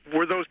 like,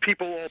 were those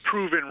people all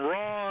proven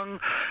wrong,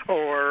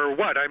 or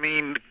what? I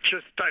mean,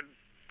 just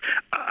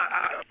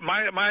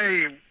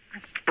my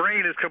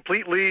brain is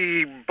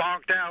completely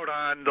bonked out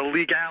on the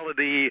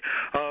legality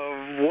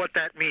of what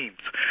that means.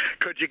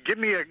 Could you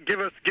give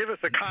us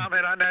a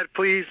comment on that,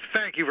 please?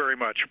 Thank you very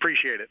much.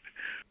 Appreciate it.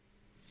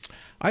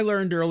 I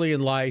learned early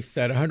in life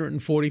that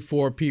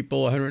 144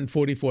 people,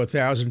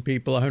 144,000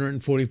 people,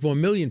 144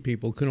 million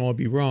people can all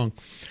be wrong.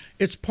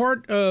 It's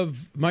part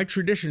of my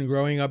tradition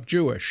growing up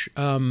Jewish.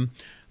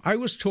 I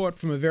was taught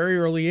from a very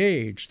early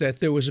age that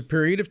there was a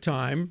period of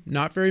time,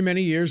 not very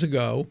many years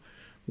ago,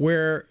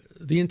 where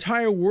the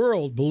entire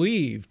world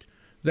believed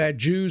that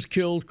Jews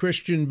killed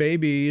Christian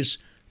babies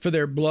for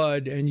their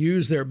blood and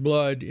used their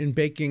blood in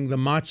baking the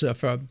matzah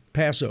for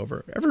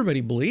Passover.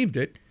 Everybody believed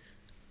it.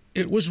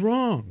 It was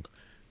wrong.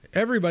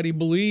 Everybody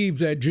believed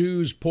that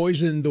Jews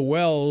poisoned the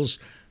wells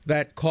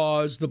that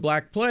caused the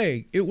Black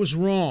Plague. It was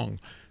wrong.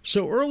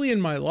 So early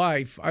in my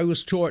life, I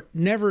was taught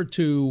never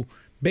to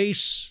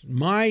base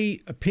my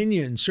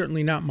opinion,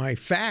 certainly not my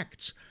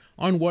facts,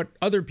 on what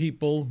other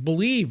people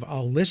believe.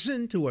 I'll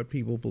listen to what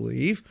people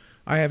believe.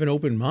 I have an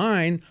open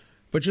mind,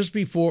 but just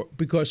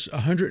because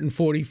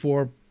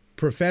 144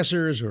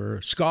 professors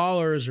or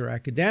scholars or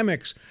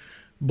academics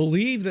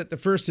believe that the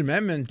First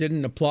Amendment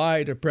didn't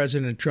apply to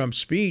President Trump's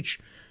speech,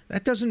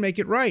 that doesn't make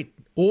it right.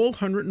 All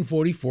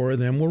 144 of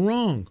them were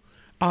wrong.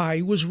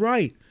 I was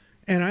right.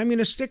 And I'm going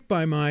to stick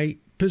by my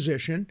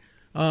position,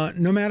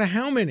 no matter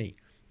how many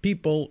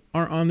people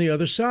are on the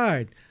other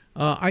side.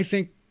 I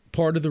think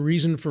part of the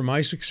reason for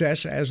my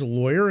success as a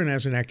lawyer and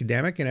as an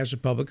academic and as a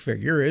public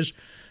figure is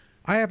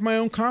I have my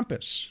own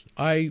compass.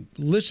 I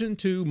listen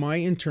to my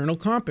internal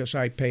compass.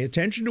 I pay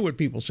attention to what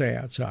people say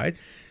outside.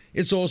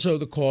 It's also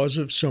the cause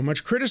of so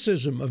much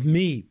criticism of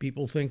me.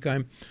 People think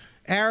I'm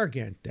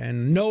arrogant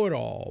and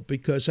know-it-all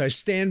because I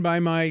stand by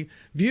my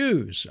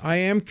views. I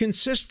am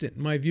consistent.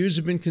 My views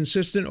have been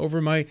consistent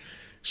over my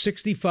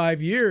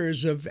 65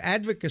 years of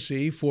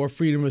advocacy for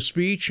freedom of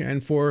speech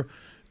and for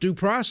due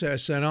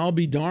process, and I'll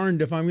be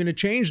darned if I'm going to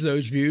change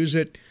those views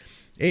at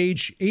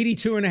age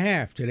 82 and a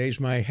half. Today's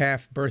my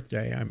half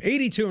birthday. I'm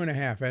 82 and a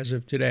half as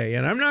of today,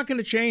 and I'm not going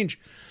to change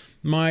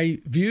my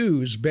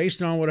views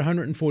based on what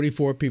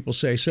 144 people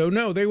say. So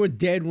no, they were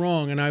dead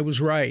wrong, and I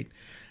was right.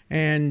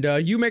 And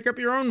you make up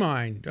your own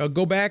mind.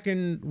 Go back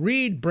and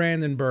read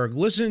Brandenburg.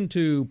 Listen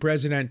to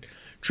President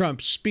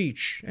Trump's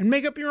speech and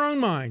make up your own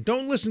mind.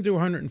 Don't listen to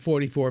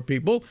 144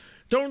 people.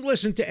 Don't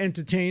listen to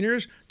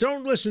entertainers.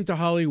 Don't listen to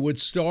Hollywood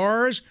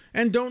stars.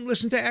 And don't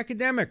listen to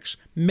academics.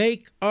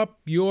 Make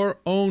up your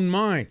own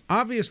mind.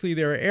 Obviously,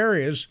 there are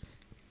areas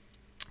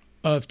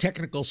of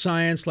technical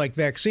science like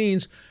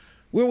vaccines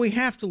where we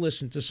have to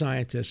listen to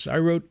scientists. I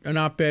wrote an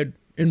op-ed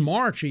in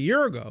March a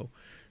year ago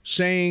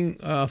saying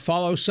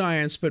follow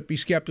science, but be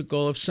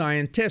skeptical of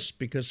scientists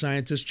because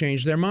scientists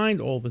change their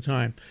mind all the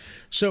time.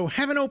 So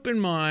have an open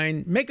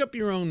mind, make up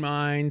your own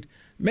mind,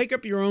 make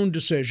up your own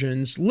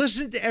decisions,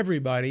 listen to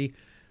everybody,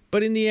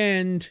 but in the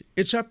end,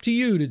 it's up to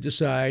you to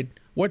decide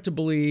what to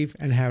believe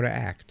and how to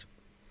act.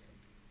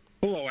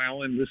 Hello,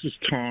 Alan. This is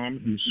Tom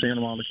in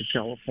Santa Monica,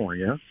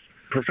 California.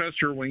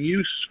 Professor, when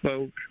you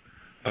spoke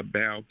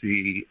about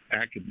the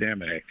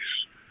academics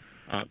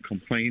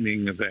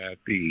complaining that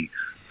the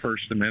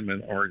First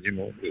Amendment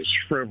argument was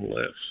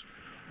frivolous,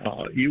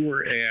 you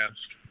were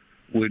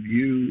asked, would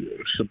you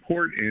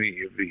support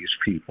any of these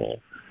people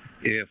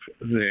if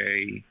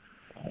they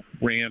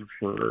ran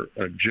for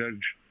a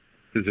judge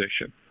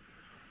position?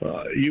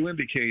 You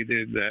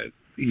indicated that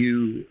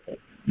you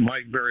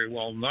might very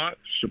well not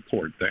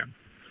support them.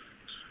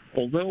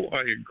 Although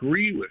I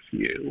agree with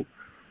you,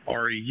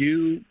 are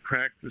you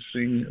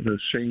practicing the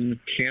same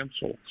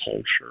cancel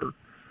culture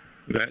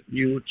that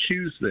you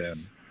accuse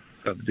them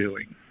of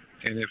doing?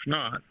 And if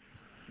not,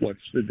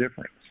 what's the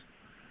difference?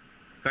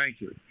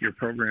 Thank you. Your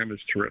program is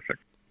terrific.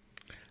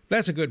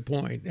 That's a good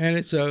point, and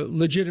it's a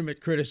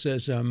legitimate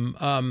criticism.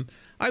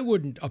 I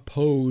wouldn't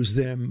oppose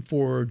them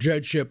for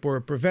judgeship or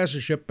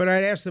professorship, but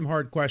I'd ask them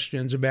hard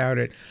questions about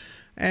it,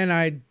 and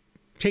I'd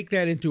take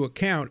that into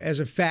account as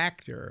a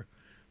factor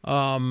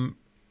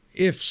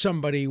if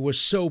somebody was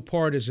so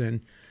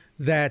partisan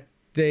that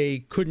they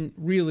couldn't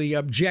really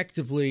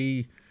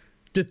objectively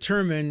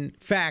determine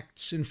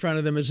facts in front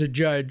of them as a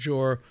judge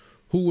or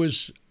who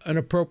was an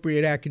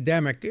appropriate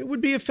academic. It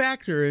would be a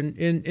factor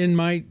in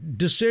my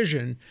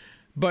decision,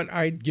 but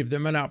I'd give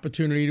them an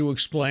opportunity to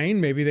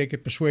explain. Maybe they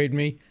could persuade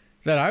me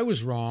that I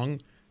was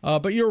wrong.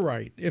 But you're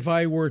right. If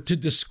I were to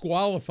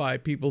disqualify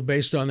people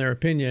based on their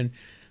opinion,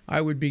 I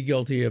would be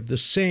guilty of the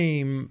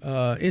same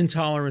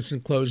intolerance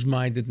and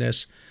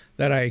closed-mindedness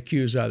that I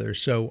accuse others.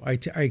 So I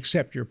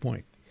accept your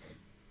point.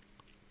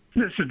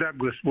 This is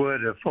Douglas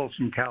Wood of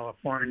Folsom,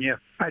 California.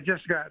 I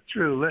just got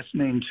through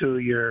listening to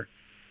your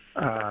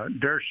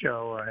Der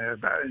show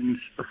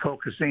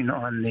focusing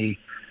on the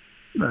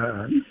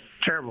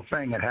terrible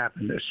thing that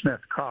happened at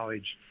Smith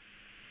College.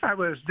 I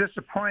was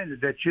disappointed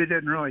that you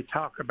didn't really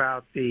talk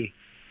about the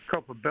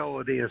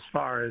culpability as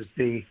far as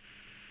the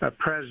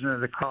president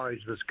of the college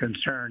was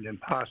concerned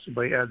and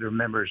possibly other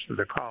members of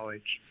the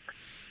college.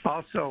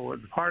 Also,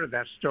 part of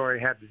that story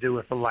had to do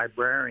with a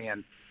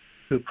librarian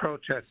who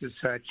protested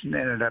such and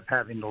ended up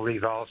having to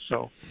leave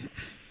also.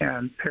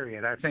 And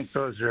period. I think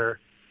those are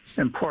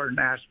important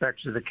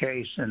aspects of the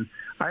case, and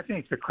I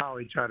think the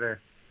college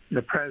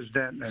the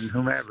president and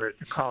whomever at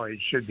the college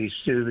should be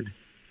sued,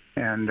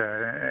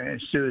 and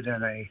sued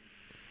in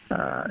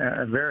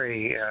a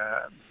very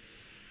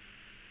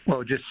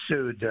just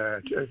sued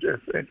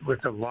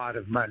with a lot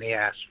of money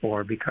asked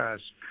for,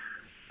 because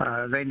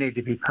they need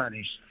to be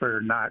punished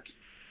for not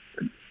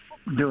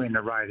doing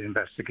the right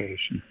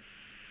investigation.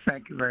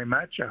 Thank you very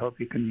much. I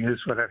hope you can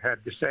use what I've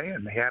had to say,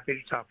 and I'm happy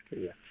to talk to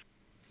you.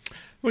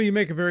 Well, you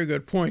make a very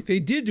good point. They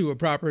did do a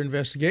proper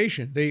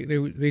investigation. They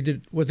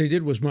did what they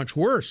did was much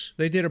worse.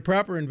 They did a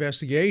proper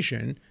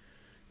investigation.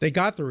 They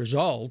got the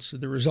results.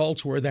 The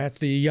results were that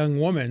the young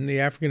woman, the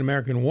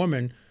African-American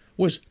woman,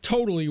 was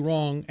totally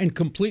wrong and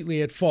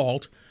completely at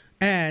fault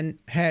and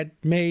had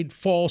made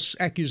false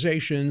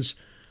accusations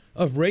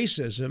of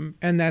racism,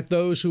 and that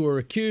those who were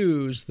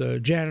accused, the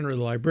janitor,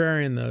 the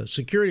librarian, the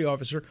security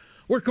officer,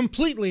 were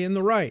completely in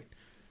the right.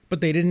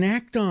 But they didn't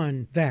act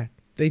on that.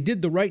 They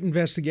did the right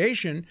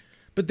investigation,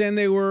 but then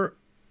they were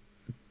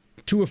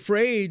too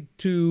afraid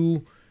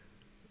to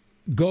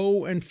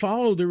go and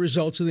follow the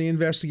results of the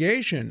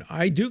investigation.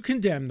 I do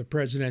condemn the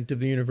president of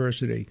the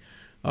University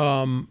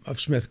of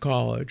Smith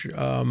College.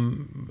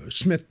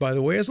 Smith, by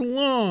the way, has a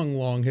long,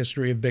 long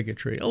history of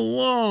bigotry, It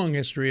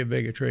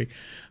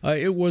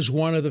was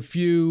one of the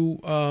few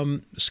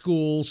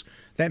schools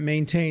that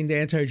maintained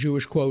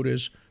anti-Jewish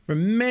quotas for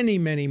many,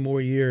 many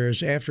more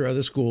years after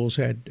other schools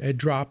had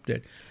dropped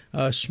it.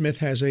 Smith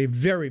has a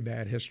very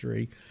bad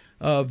history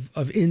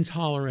of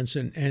intolerance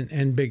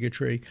and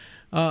bigotry.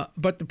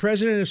 But the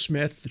president of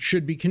Smith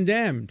should be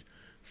condemned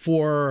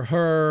for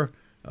her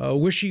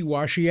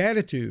wishy-washy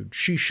attitude.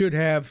 She should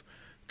have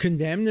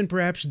condemned and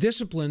perhaps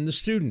disciplined the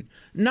student,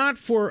 not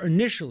for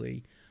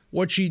initially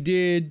what she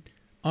did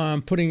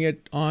putting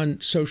it on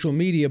social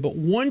media, but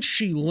once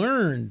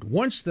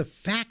the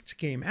facts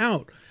came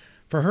out,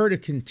 for her to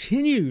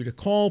continue to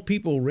call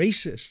people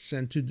racists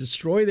and to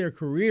destroy their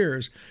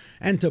careers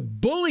and to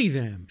bully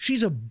them.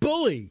 She's a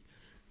bully.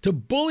 To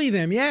bully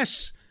them.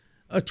 Yes,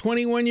 a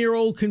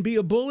 21-year-old can be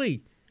a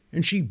bully.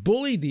 And she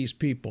bullied these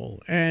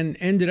people and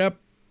ended up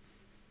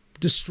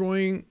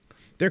destroying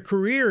their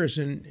careers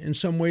and, in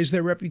some ways,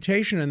 their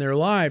reputation and their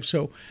lives.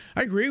 So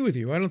I agree with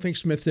you. I don't think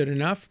Smith did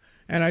enough.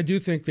 And I do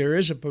think there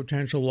is a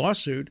potential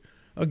lawsuit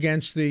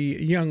against the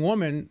young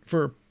woman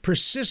for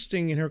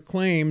persisting in her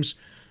claims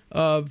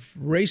of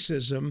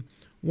racism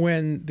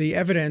when the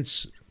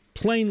evidence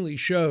plainly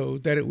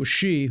showed that it was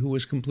she who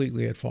was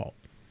completely at fault.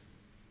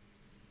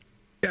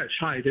 Yes,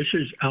 hi, this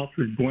is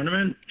Alfred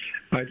Borneman.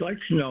 I'd like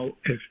to know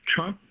if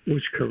Trump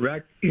was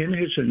correct in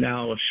his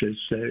analysis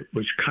that it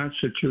was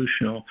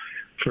constitutional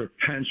for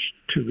Pence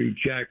to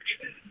reject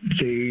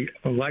the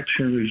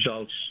election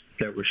results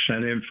that were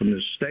sent in from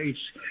the states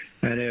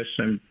and ask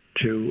them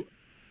to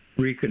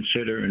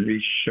reconsider and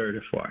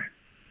recertify.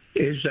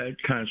 Is that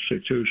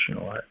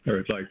constitutional? I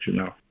would like to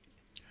know.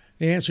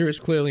 The answer is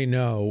clearly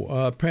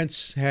no.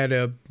 Pence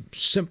had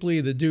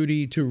simply the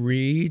duty to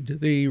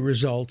read the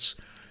results.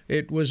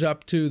 It was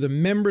up to the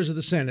members of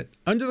the Senate.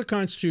 Under the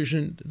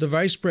Constitution, the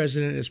vice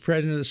president, as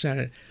president of the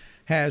Senate,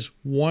 has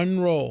one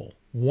role.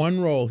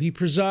 He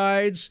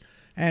presides,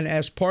 and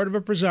as part of a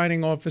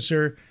presiding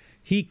officer,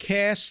 he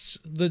casts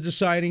the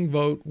deciding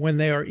vote when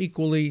they are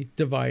equally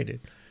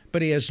divided.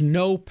 But he has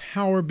no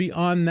power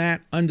beyond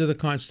that under the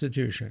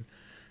Constitution.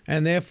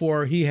 And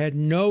therefore, he had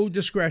no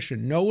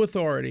discretion, no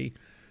authority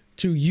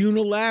to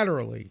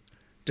unilaterally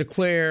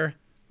declare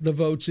the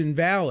votes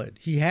invalid.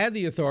 He had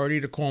the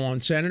authority to call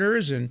on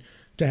senators and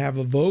to have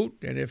a vote,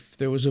 and if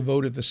there was a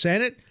vote at the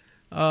Senate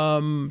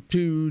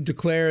to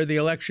declare the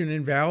election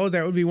invalid,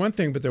 that would be one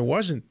thing, but there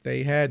wasn't.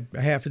 They had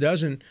a half a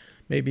dozen,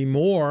 maybe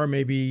more,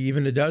 maybe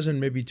even a dozen,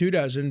 maybe 2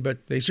 dozen,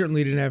 but they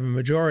certainly didn't have a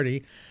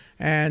majority.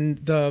 And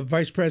the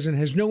vice president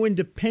has no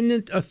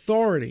independent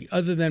authority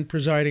other than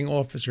presiding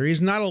officer.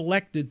 He's not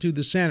elected to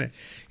the Senate.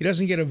 He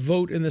doesn't get a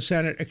vote in the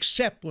Senate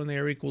except when they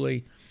are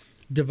equally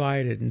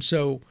divided. And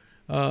so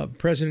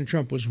President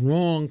Trump was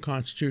wrong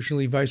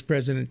constitutionally. Vice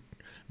President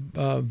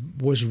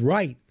was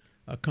right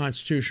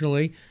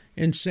constitutionally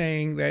in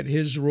saying that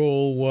his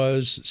role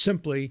was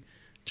simply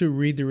to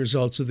read the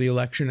results of the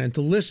election and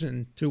to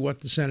listen to what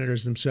the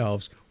senators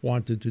themselves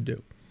wanted to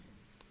do.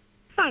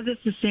 Hi, this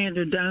is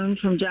Sandra Doan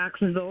from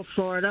Jacksonville,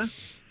 Florida.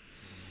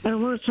 And I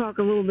want to talk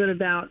a little bit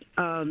about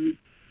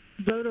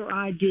voter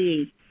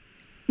ID.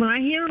 When I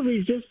hear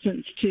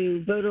resistance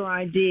to voter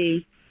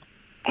ID,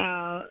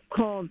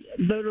 called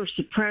voter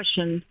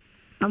suppression.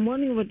 I'm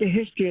wondering what the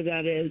history of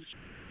that is.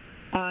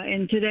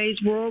 In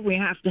today's world, we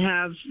have to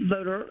have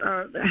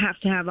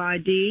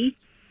ID,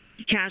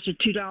 cash a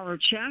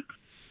 $2 check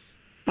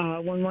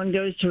when one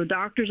goes to a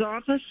doctor's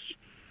office,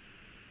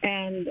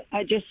 and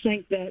I just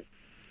think that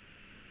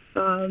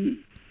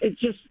it's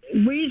just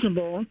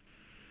reasonable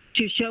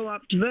to show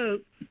up to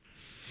vote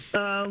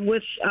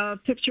with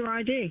picture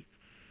ID.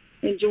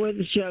 Enjoy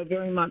the show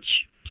very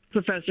much,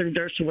 Professor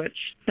Dershowitz.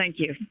 Thank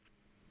you.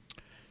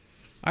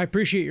 I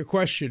appreciate your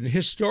question.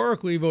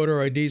 Historically,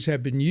 voter IDs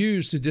have been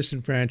used to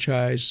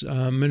disenfranchise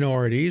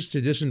minorities,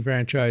 to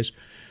disenfranchise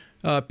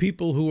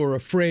people who are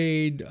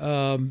afraid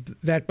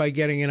that by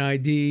getting an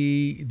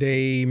ID,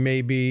 they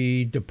may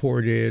be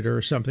deported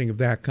or something of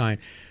that kind.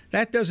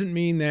 That doesn't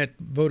mean that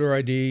voter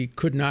ID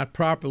could not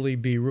properly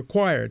be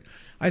required.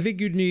 I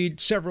think you'd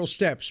need several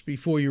steps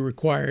before you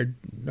required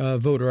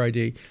voter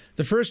ID.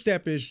 The first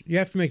step is you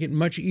have to make it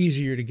much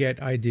easier to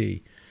get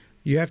ID.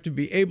 You have to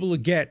be able to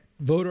get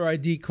voter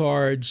ID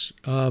cards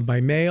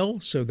by mail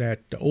so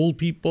that old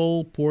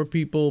people, poor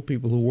people,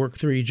 people who work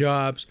 3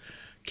 jobs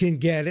can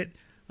get it.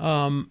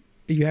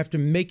 You have to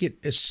make it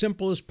as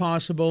simple as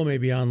possible,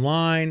 maybe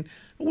online,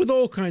 with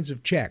all kinds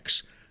of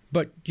checks.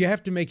 But you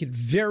have to make it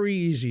very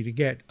easy to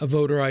get a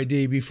voter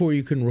ID before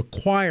you can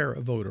require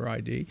a voter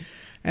ID.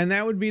 And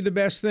that would be the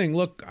best thing.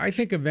 Look, I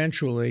think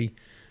eventually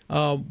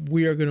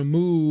we are going to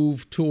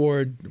move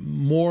toward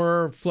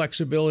more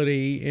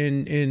flexibility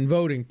in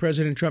voting.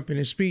 President Trump, in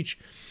his speech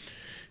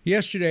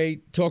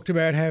yesterday, talked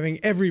about having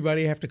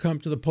everybody have to come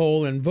to the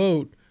poll and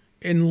vote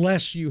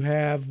unless you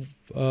have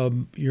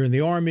you're in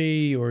the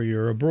Army or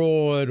you're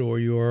abroad or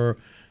you're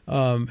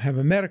have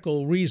a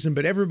medical reason,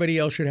 but everybody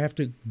else should have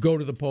to go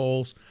to the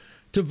polls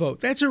to vote.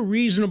 That's a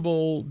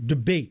reasonable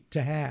debate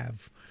to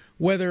have,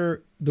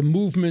 whether the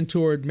movement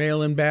toward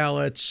mail-in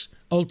ballots,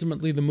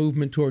 ultimately the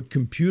movement toward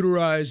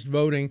computerized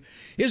voting,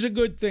 is a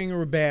good thing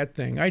or a bad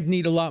thing. I'd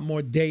need a lot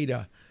more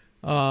data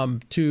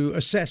to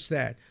assess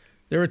that.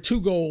 There are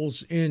 2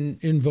 goals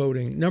in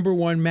voting. Number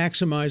 1,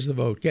 maximize the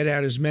vote, get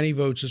out as many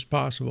votes as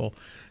possible.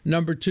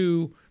 Number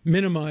 2,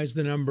 minimize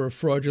the number of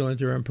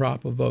fraudulent or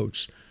improper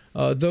votes.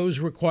 Those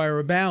require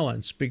a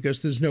balance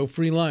because there's no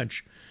free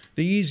lunch.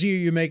 The easier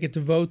you make it to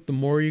vote, the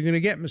more you're going to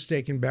get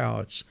mistaken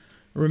ballots.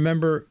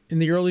 Remember, in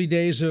the early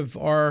days of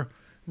our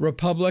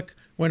republic,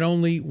 when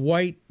only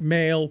white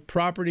male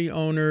property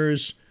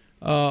owners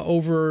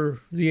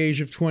over the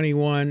age of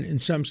 21 in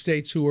some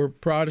states who were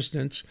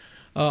Protestants,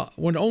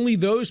 when only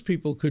those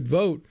people could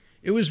vote,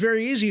 it was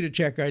very easy to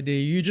check ID.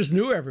 You just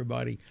knew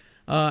everybody.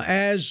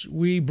 As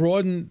we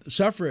broaden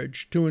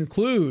suffrage to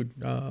include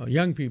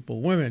young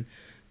people, women,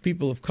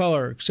 people of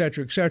color, et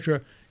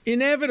cetera,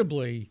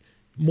 inevitably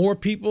more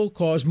people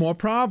cause more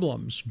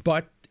problems.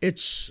 But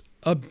it's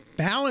a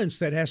balance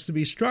that has to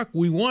be struck.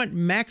 We want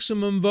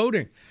maximum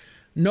voting.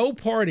 No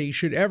party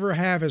should ever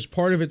have as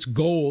part of its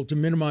goal to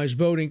minimize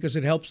voting because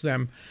it helps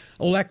them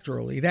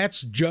electorally.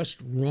 That's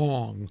just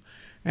wrong.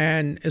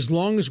 And as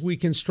long as we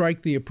can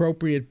strike the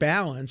appropriate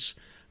balance,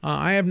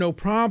 I have no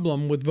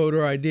problem with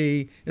voter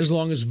ID as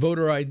long as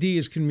voter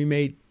IDs can be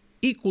made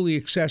equally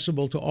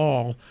accessible to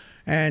all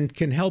and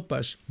can help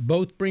us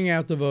both bring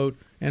out the vote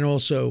and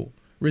also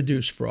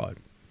reduce fraud.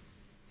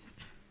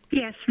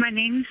 Yes, my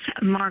name's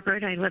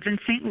Margaret. I live in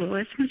St.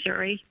 Louis,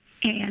 Missouri,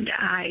 and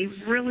I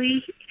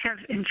really have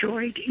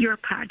enjoyed your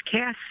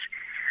podcasts.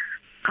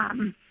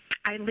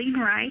 I lean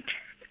right,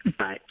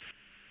 but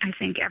I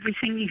think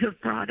everything you have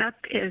brought up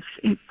is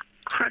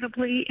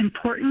incredibly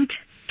important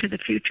to the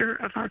future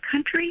of our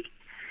country.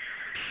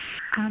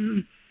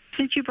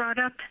 Since you brought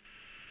up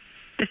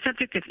the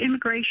subject of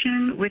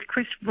immigration with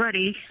Chris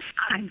Ruddy,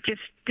 I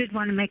just did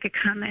want to make a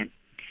comment.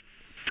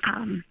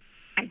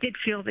 I did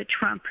feel that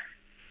Trump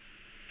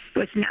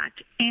was not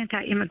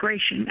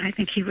anti-immigration. I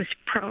think he was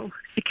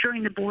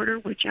pro-securing the border,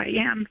 which I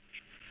am,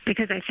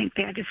 because I think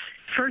that is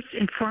first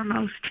and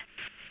foremost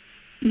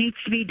needs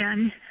to be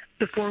done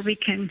before we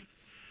can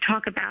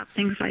talk about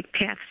things like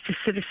paths to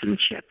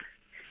citizenship.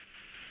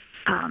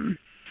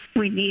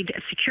 We need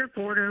a secure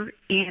border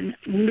and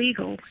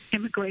legal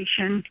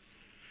immigration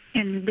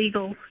and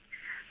legal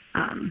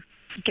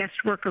guest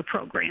worker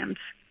programs.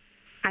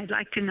 I'd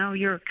like to know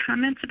your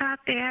comments about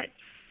that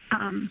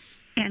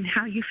and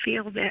how you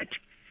feel that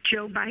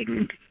Joe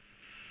Biden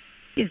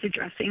is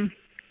addressing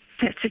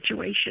that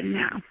situation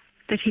now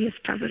that he is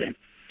president.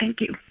 Thank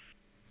you.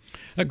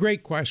 A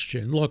great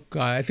question. Look,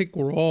 I think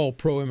we're all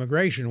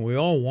pro-immigration. We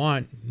all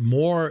want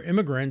more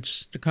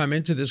immigrants to come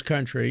into this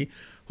country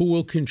who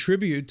will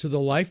contribute to the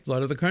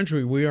lifeblood of the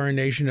country. We are a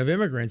nation of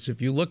immigrants.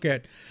 If you look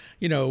at,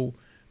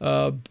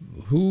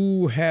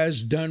 who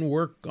has done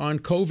work on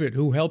COVID,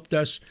 who helped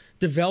us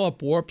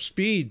develop Warp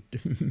Speed,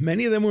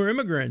 many of them were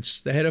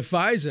immigrants. The head of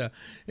Pfizer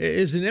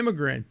is an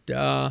immigrant.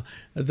 The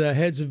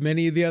heads of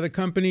many of the other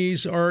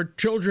companies are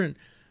children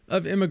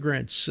of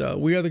immigrants.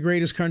 We are the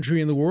greatest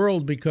country in the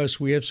world because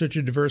we have such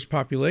a diverse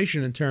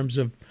population in terms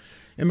of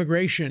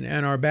immigration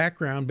and our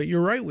background. But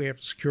you're right, we have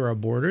to secure our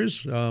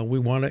borders. We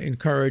want to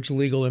encourage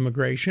legal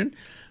immigration.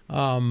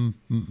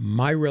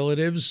 My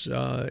relatives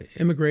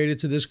immigrated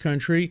to this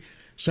country,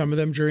 some of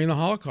them during the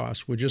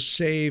Holocaust, were just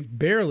saved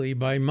barely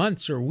by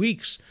months or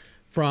weeks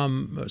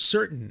from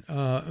certain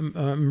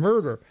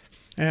murder.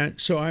 And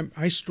so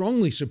I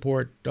strongly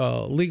support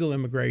legal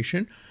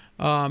immigration.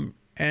 And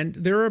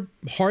there are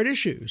hard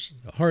issues.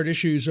 Hard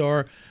issues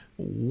are,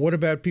 what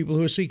about people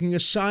who are seeking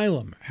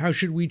asylum? How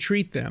should we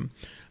treat them?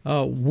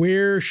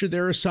 Where should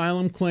their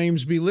asylum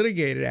claims be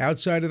litigated,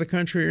 outside of the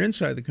country or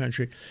inside the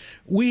country?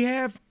 We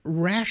have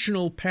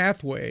rational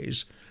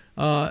pathways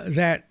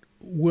that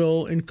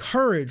will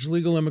encourage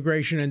legal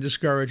immigration and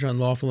discourage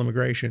unlawful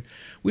immigration.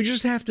 We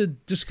just have to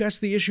discuss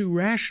the issue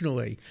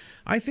rationally.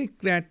 I think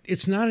that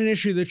it's not an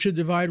issue that should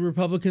divide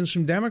Republicans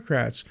from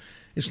Democrats.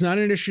 It's not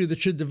an issue that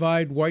should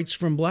divide whites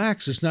from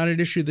blacks. It's not an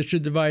issue that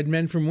should divide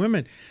men from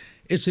women.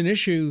 It's an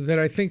issue that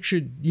I think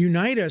should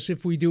unite us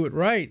if we do it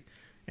right.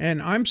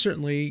 And I'm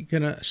certainly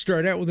going to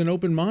start out with an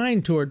open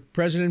mind toward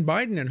President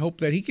Biden and hope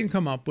that he can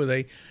come up with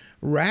a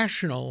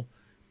rational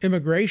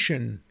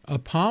immigration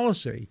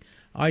policy.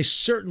 I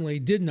certainly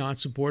did not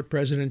support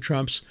President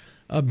Trump's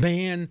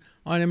ban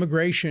on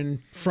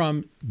immigration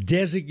from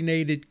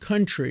designated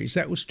countries.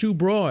 That was too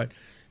broad,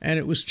 and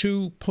it was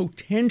too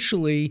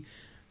potentially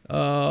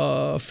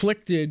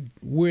afflicted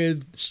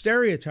with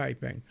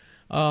stereotyping.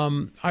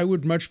 I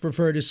would much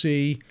prefer to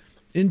see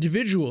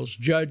individuals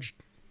judged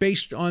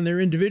based on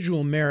their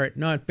individual merit,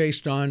 not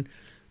based on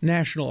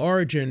national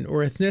origin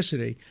or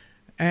ethnicity.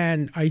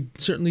 And I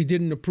certainly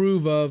didn't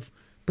approve of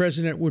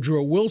President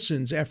Woodrow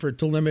Wilson's effort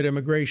to limit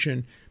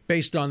immigration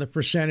based on the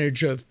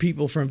percentage of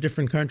people from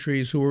different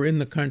countries who were in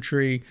the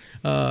country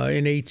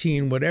in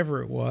 18,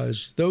 whatever it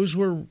was. Those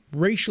were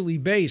racially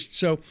based.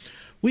 So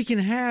we can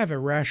have a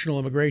rational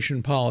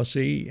immigration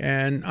policy,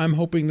 and I'm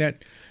hoping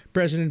that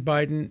President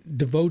Biden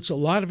devotes a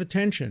lot of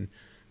attention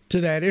to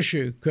that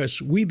issue,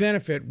 because we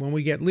benefit when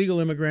we get legal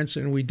immigrants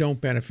and we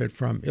don't benefit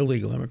from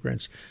illegal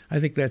immigrants. I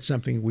think that's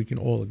something we can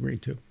all agree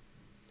to.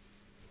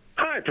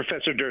 Hi,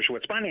 Professor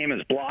Dershowitz. My name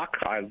is Block.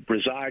 I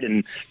reside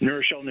in New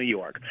Rochelle, New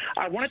York.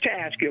 I wanted to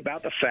ask you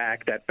about the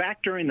fact that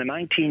back during the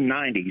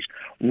 1990s,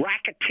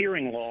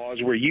 racketeering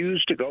laws were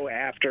used to go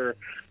after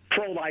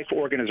pro-life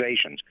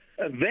organizations.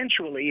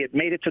 Eventually, it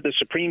made it to the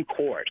Supreme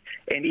Court,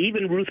 and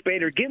even Ruth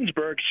Bader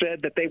Ginsburg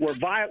said that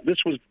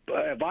this was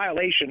a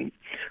violation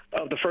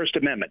of the First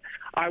Amendment.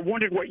 I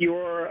wondered what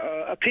your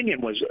opinion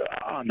was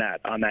on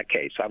that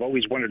case. I've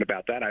always wondered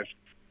about that. I've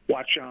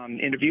watched on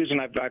interviews, and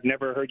I've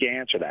never heard you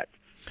answer that.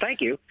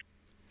 Thank you.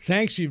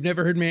 Thanks. You've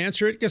never heard me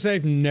answer it because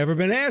I've never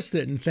been asked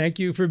it, and thank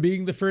you for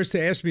being the first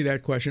to ask me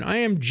that question. I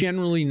am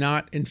generally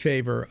not in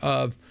favor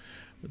of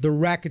the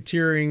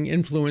racketeering,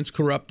 influence,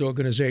 corrupt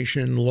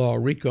organization law,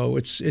 RICO.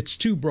 It's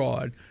too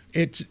broad.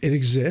 It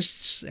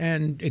exists,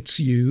 and it's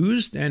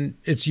used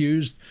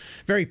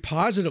very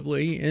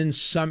positively in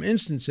some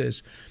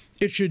instances.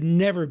 It should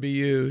never be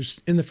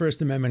used in the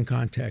First Amendment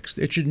context.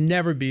 It should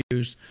never be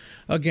used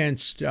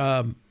against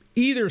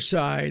either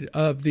side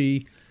of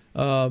the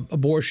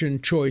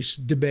abortion choice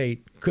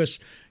debate, because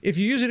if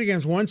you use it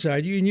against one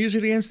side, you can use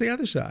it against the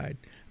other side.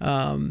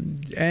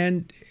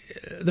 And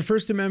the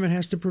First Amendment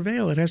has to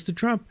prevail. It has to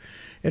trump.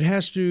 It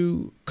has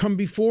to come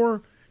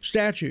before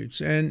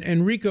statutes.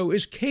 And RICO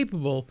is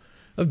capable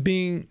of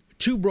being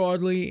too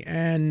broadly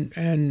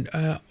and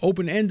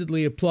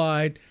open-endedly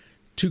applied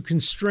to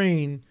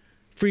constrain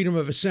freedom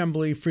of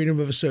assembly, freedom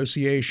of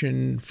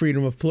association,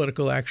 freedom of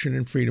political action,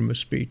 and freedom of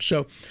speech.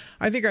 So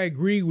I think I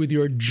agree with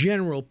your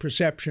general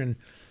perception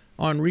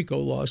on RICO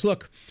laws.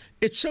 Look,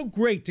 it's so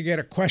great to get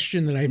a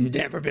question that I've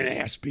never been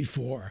asked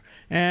before.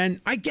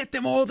 And I get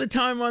them all the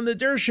time on The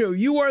Dersh Show.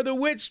 You are the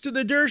wits to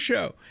The Dersh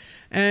Show.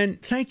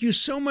 And thank you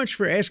so much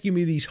for asking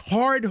me these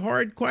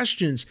hard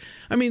questions.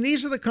 I mean,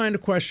 these are the kind of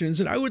questions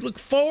that I would look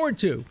forward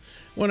to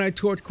when I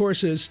taught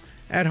courses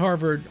at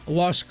Harvard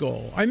Law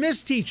School. I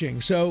miss teaching,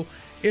 so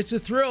it's a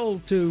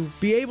thrill to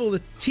be able to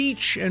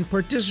teach and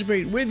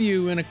participate with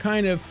you in a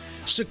kind of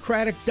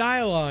Socratic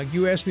dialogue.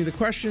 You ask me the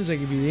questions, I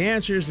give you the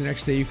answers. The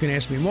next day you can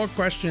ask me more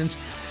questions.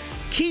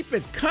 Keep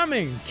it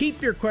coming.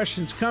 Keep your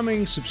questions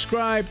coming.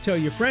 Subscribe. Tell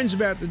your friends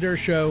about The Dersh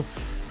Show.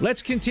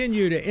 Let's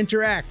continue to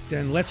interact,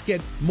 and let's get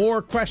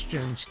more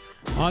questions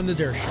on The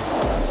Dersh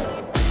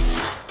Show.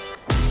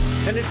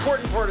 An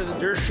important part of The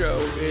Dersh Show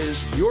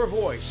is your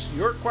voice,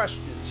 your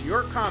questions,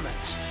 your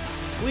comments.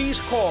 Please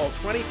call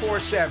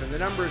 24/7. The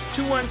number is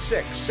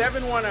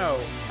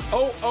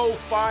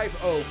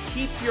 216-710-0050.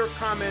 Keep your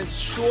comments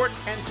short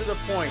and to the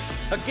point.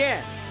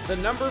 Again, the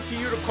number for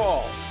you to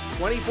call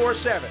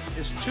 24/7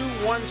 is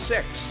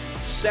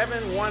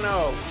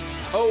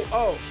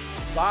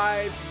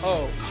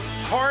 216-710-0050.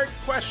 Hard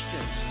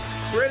questions,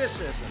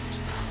 criticisms,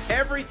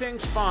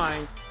 everything's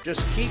fine.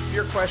 Just keep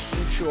your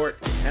questions short,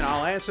 and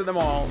I'll answer them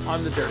all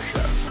on The Dersh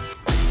Show.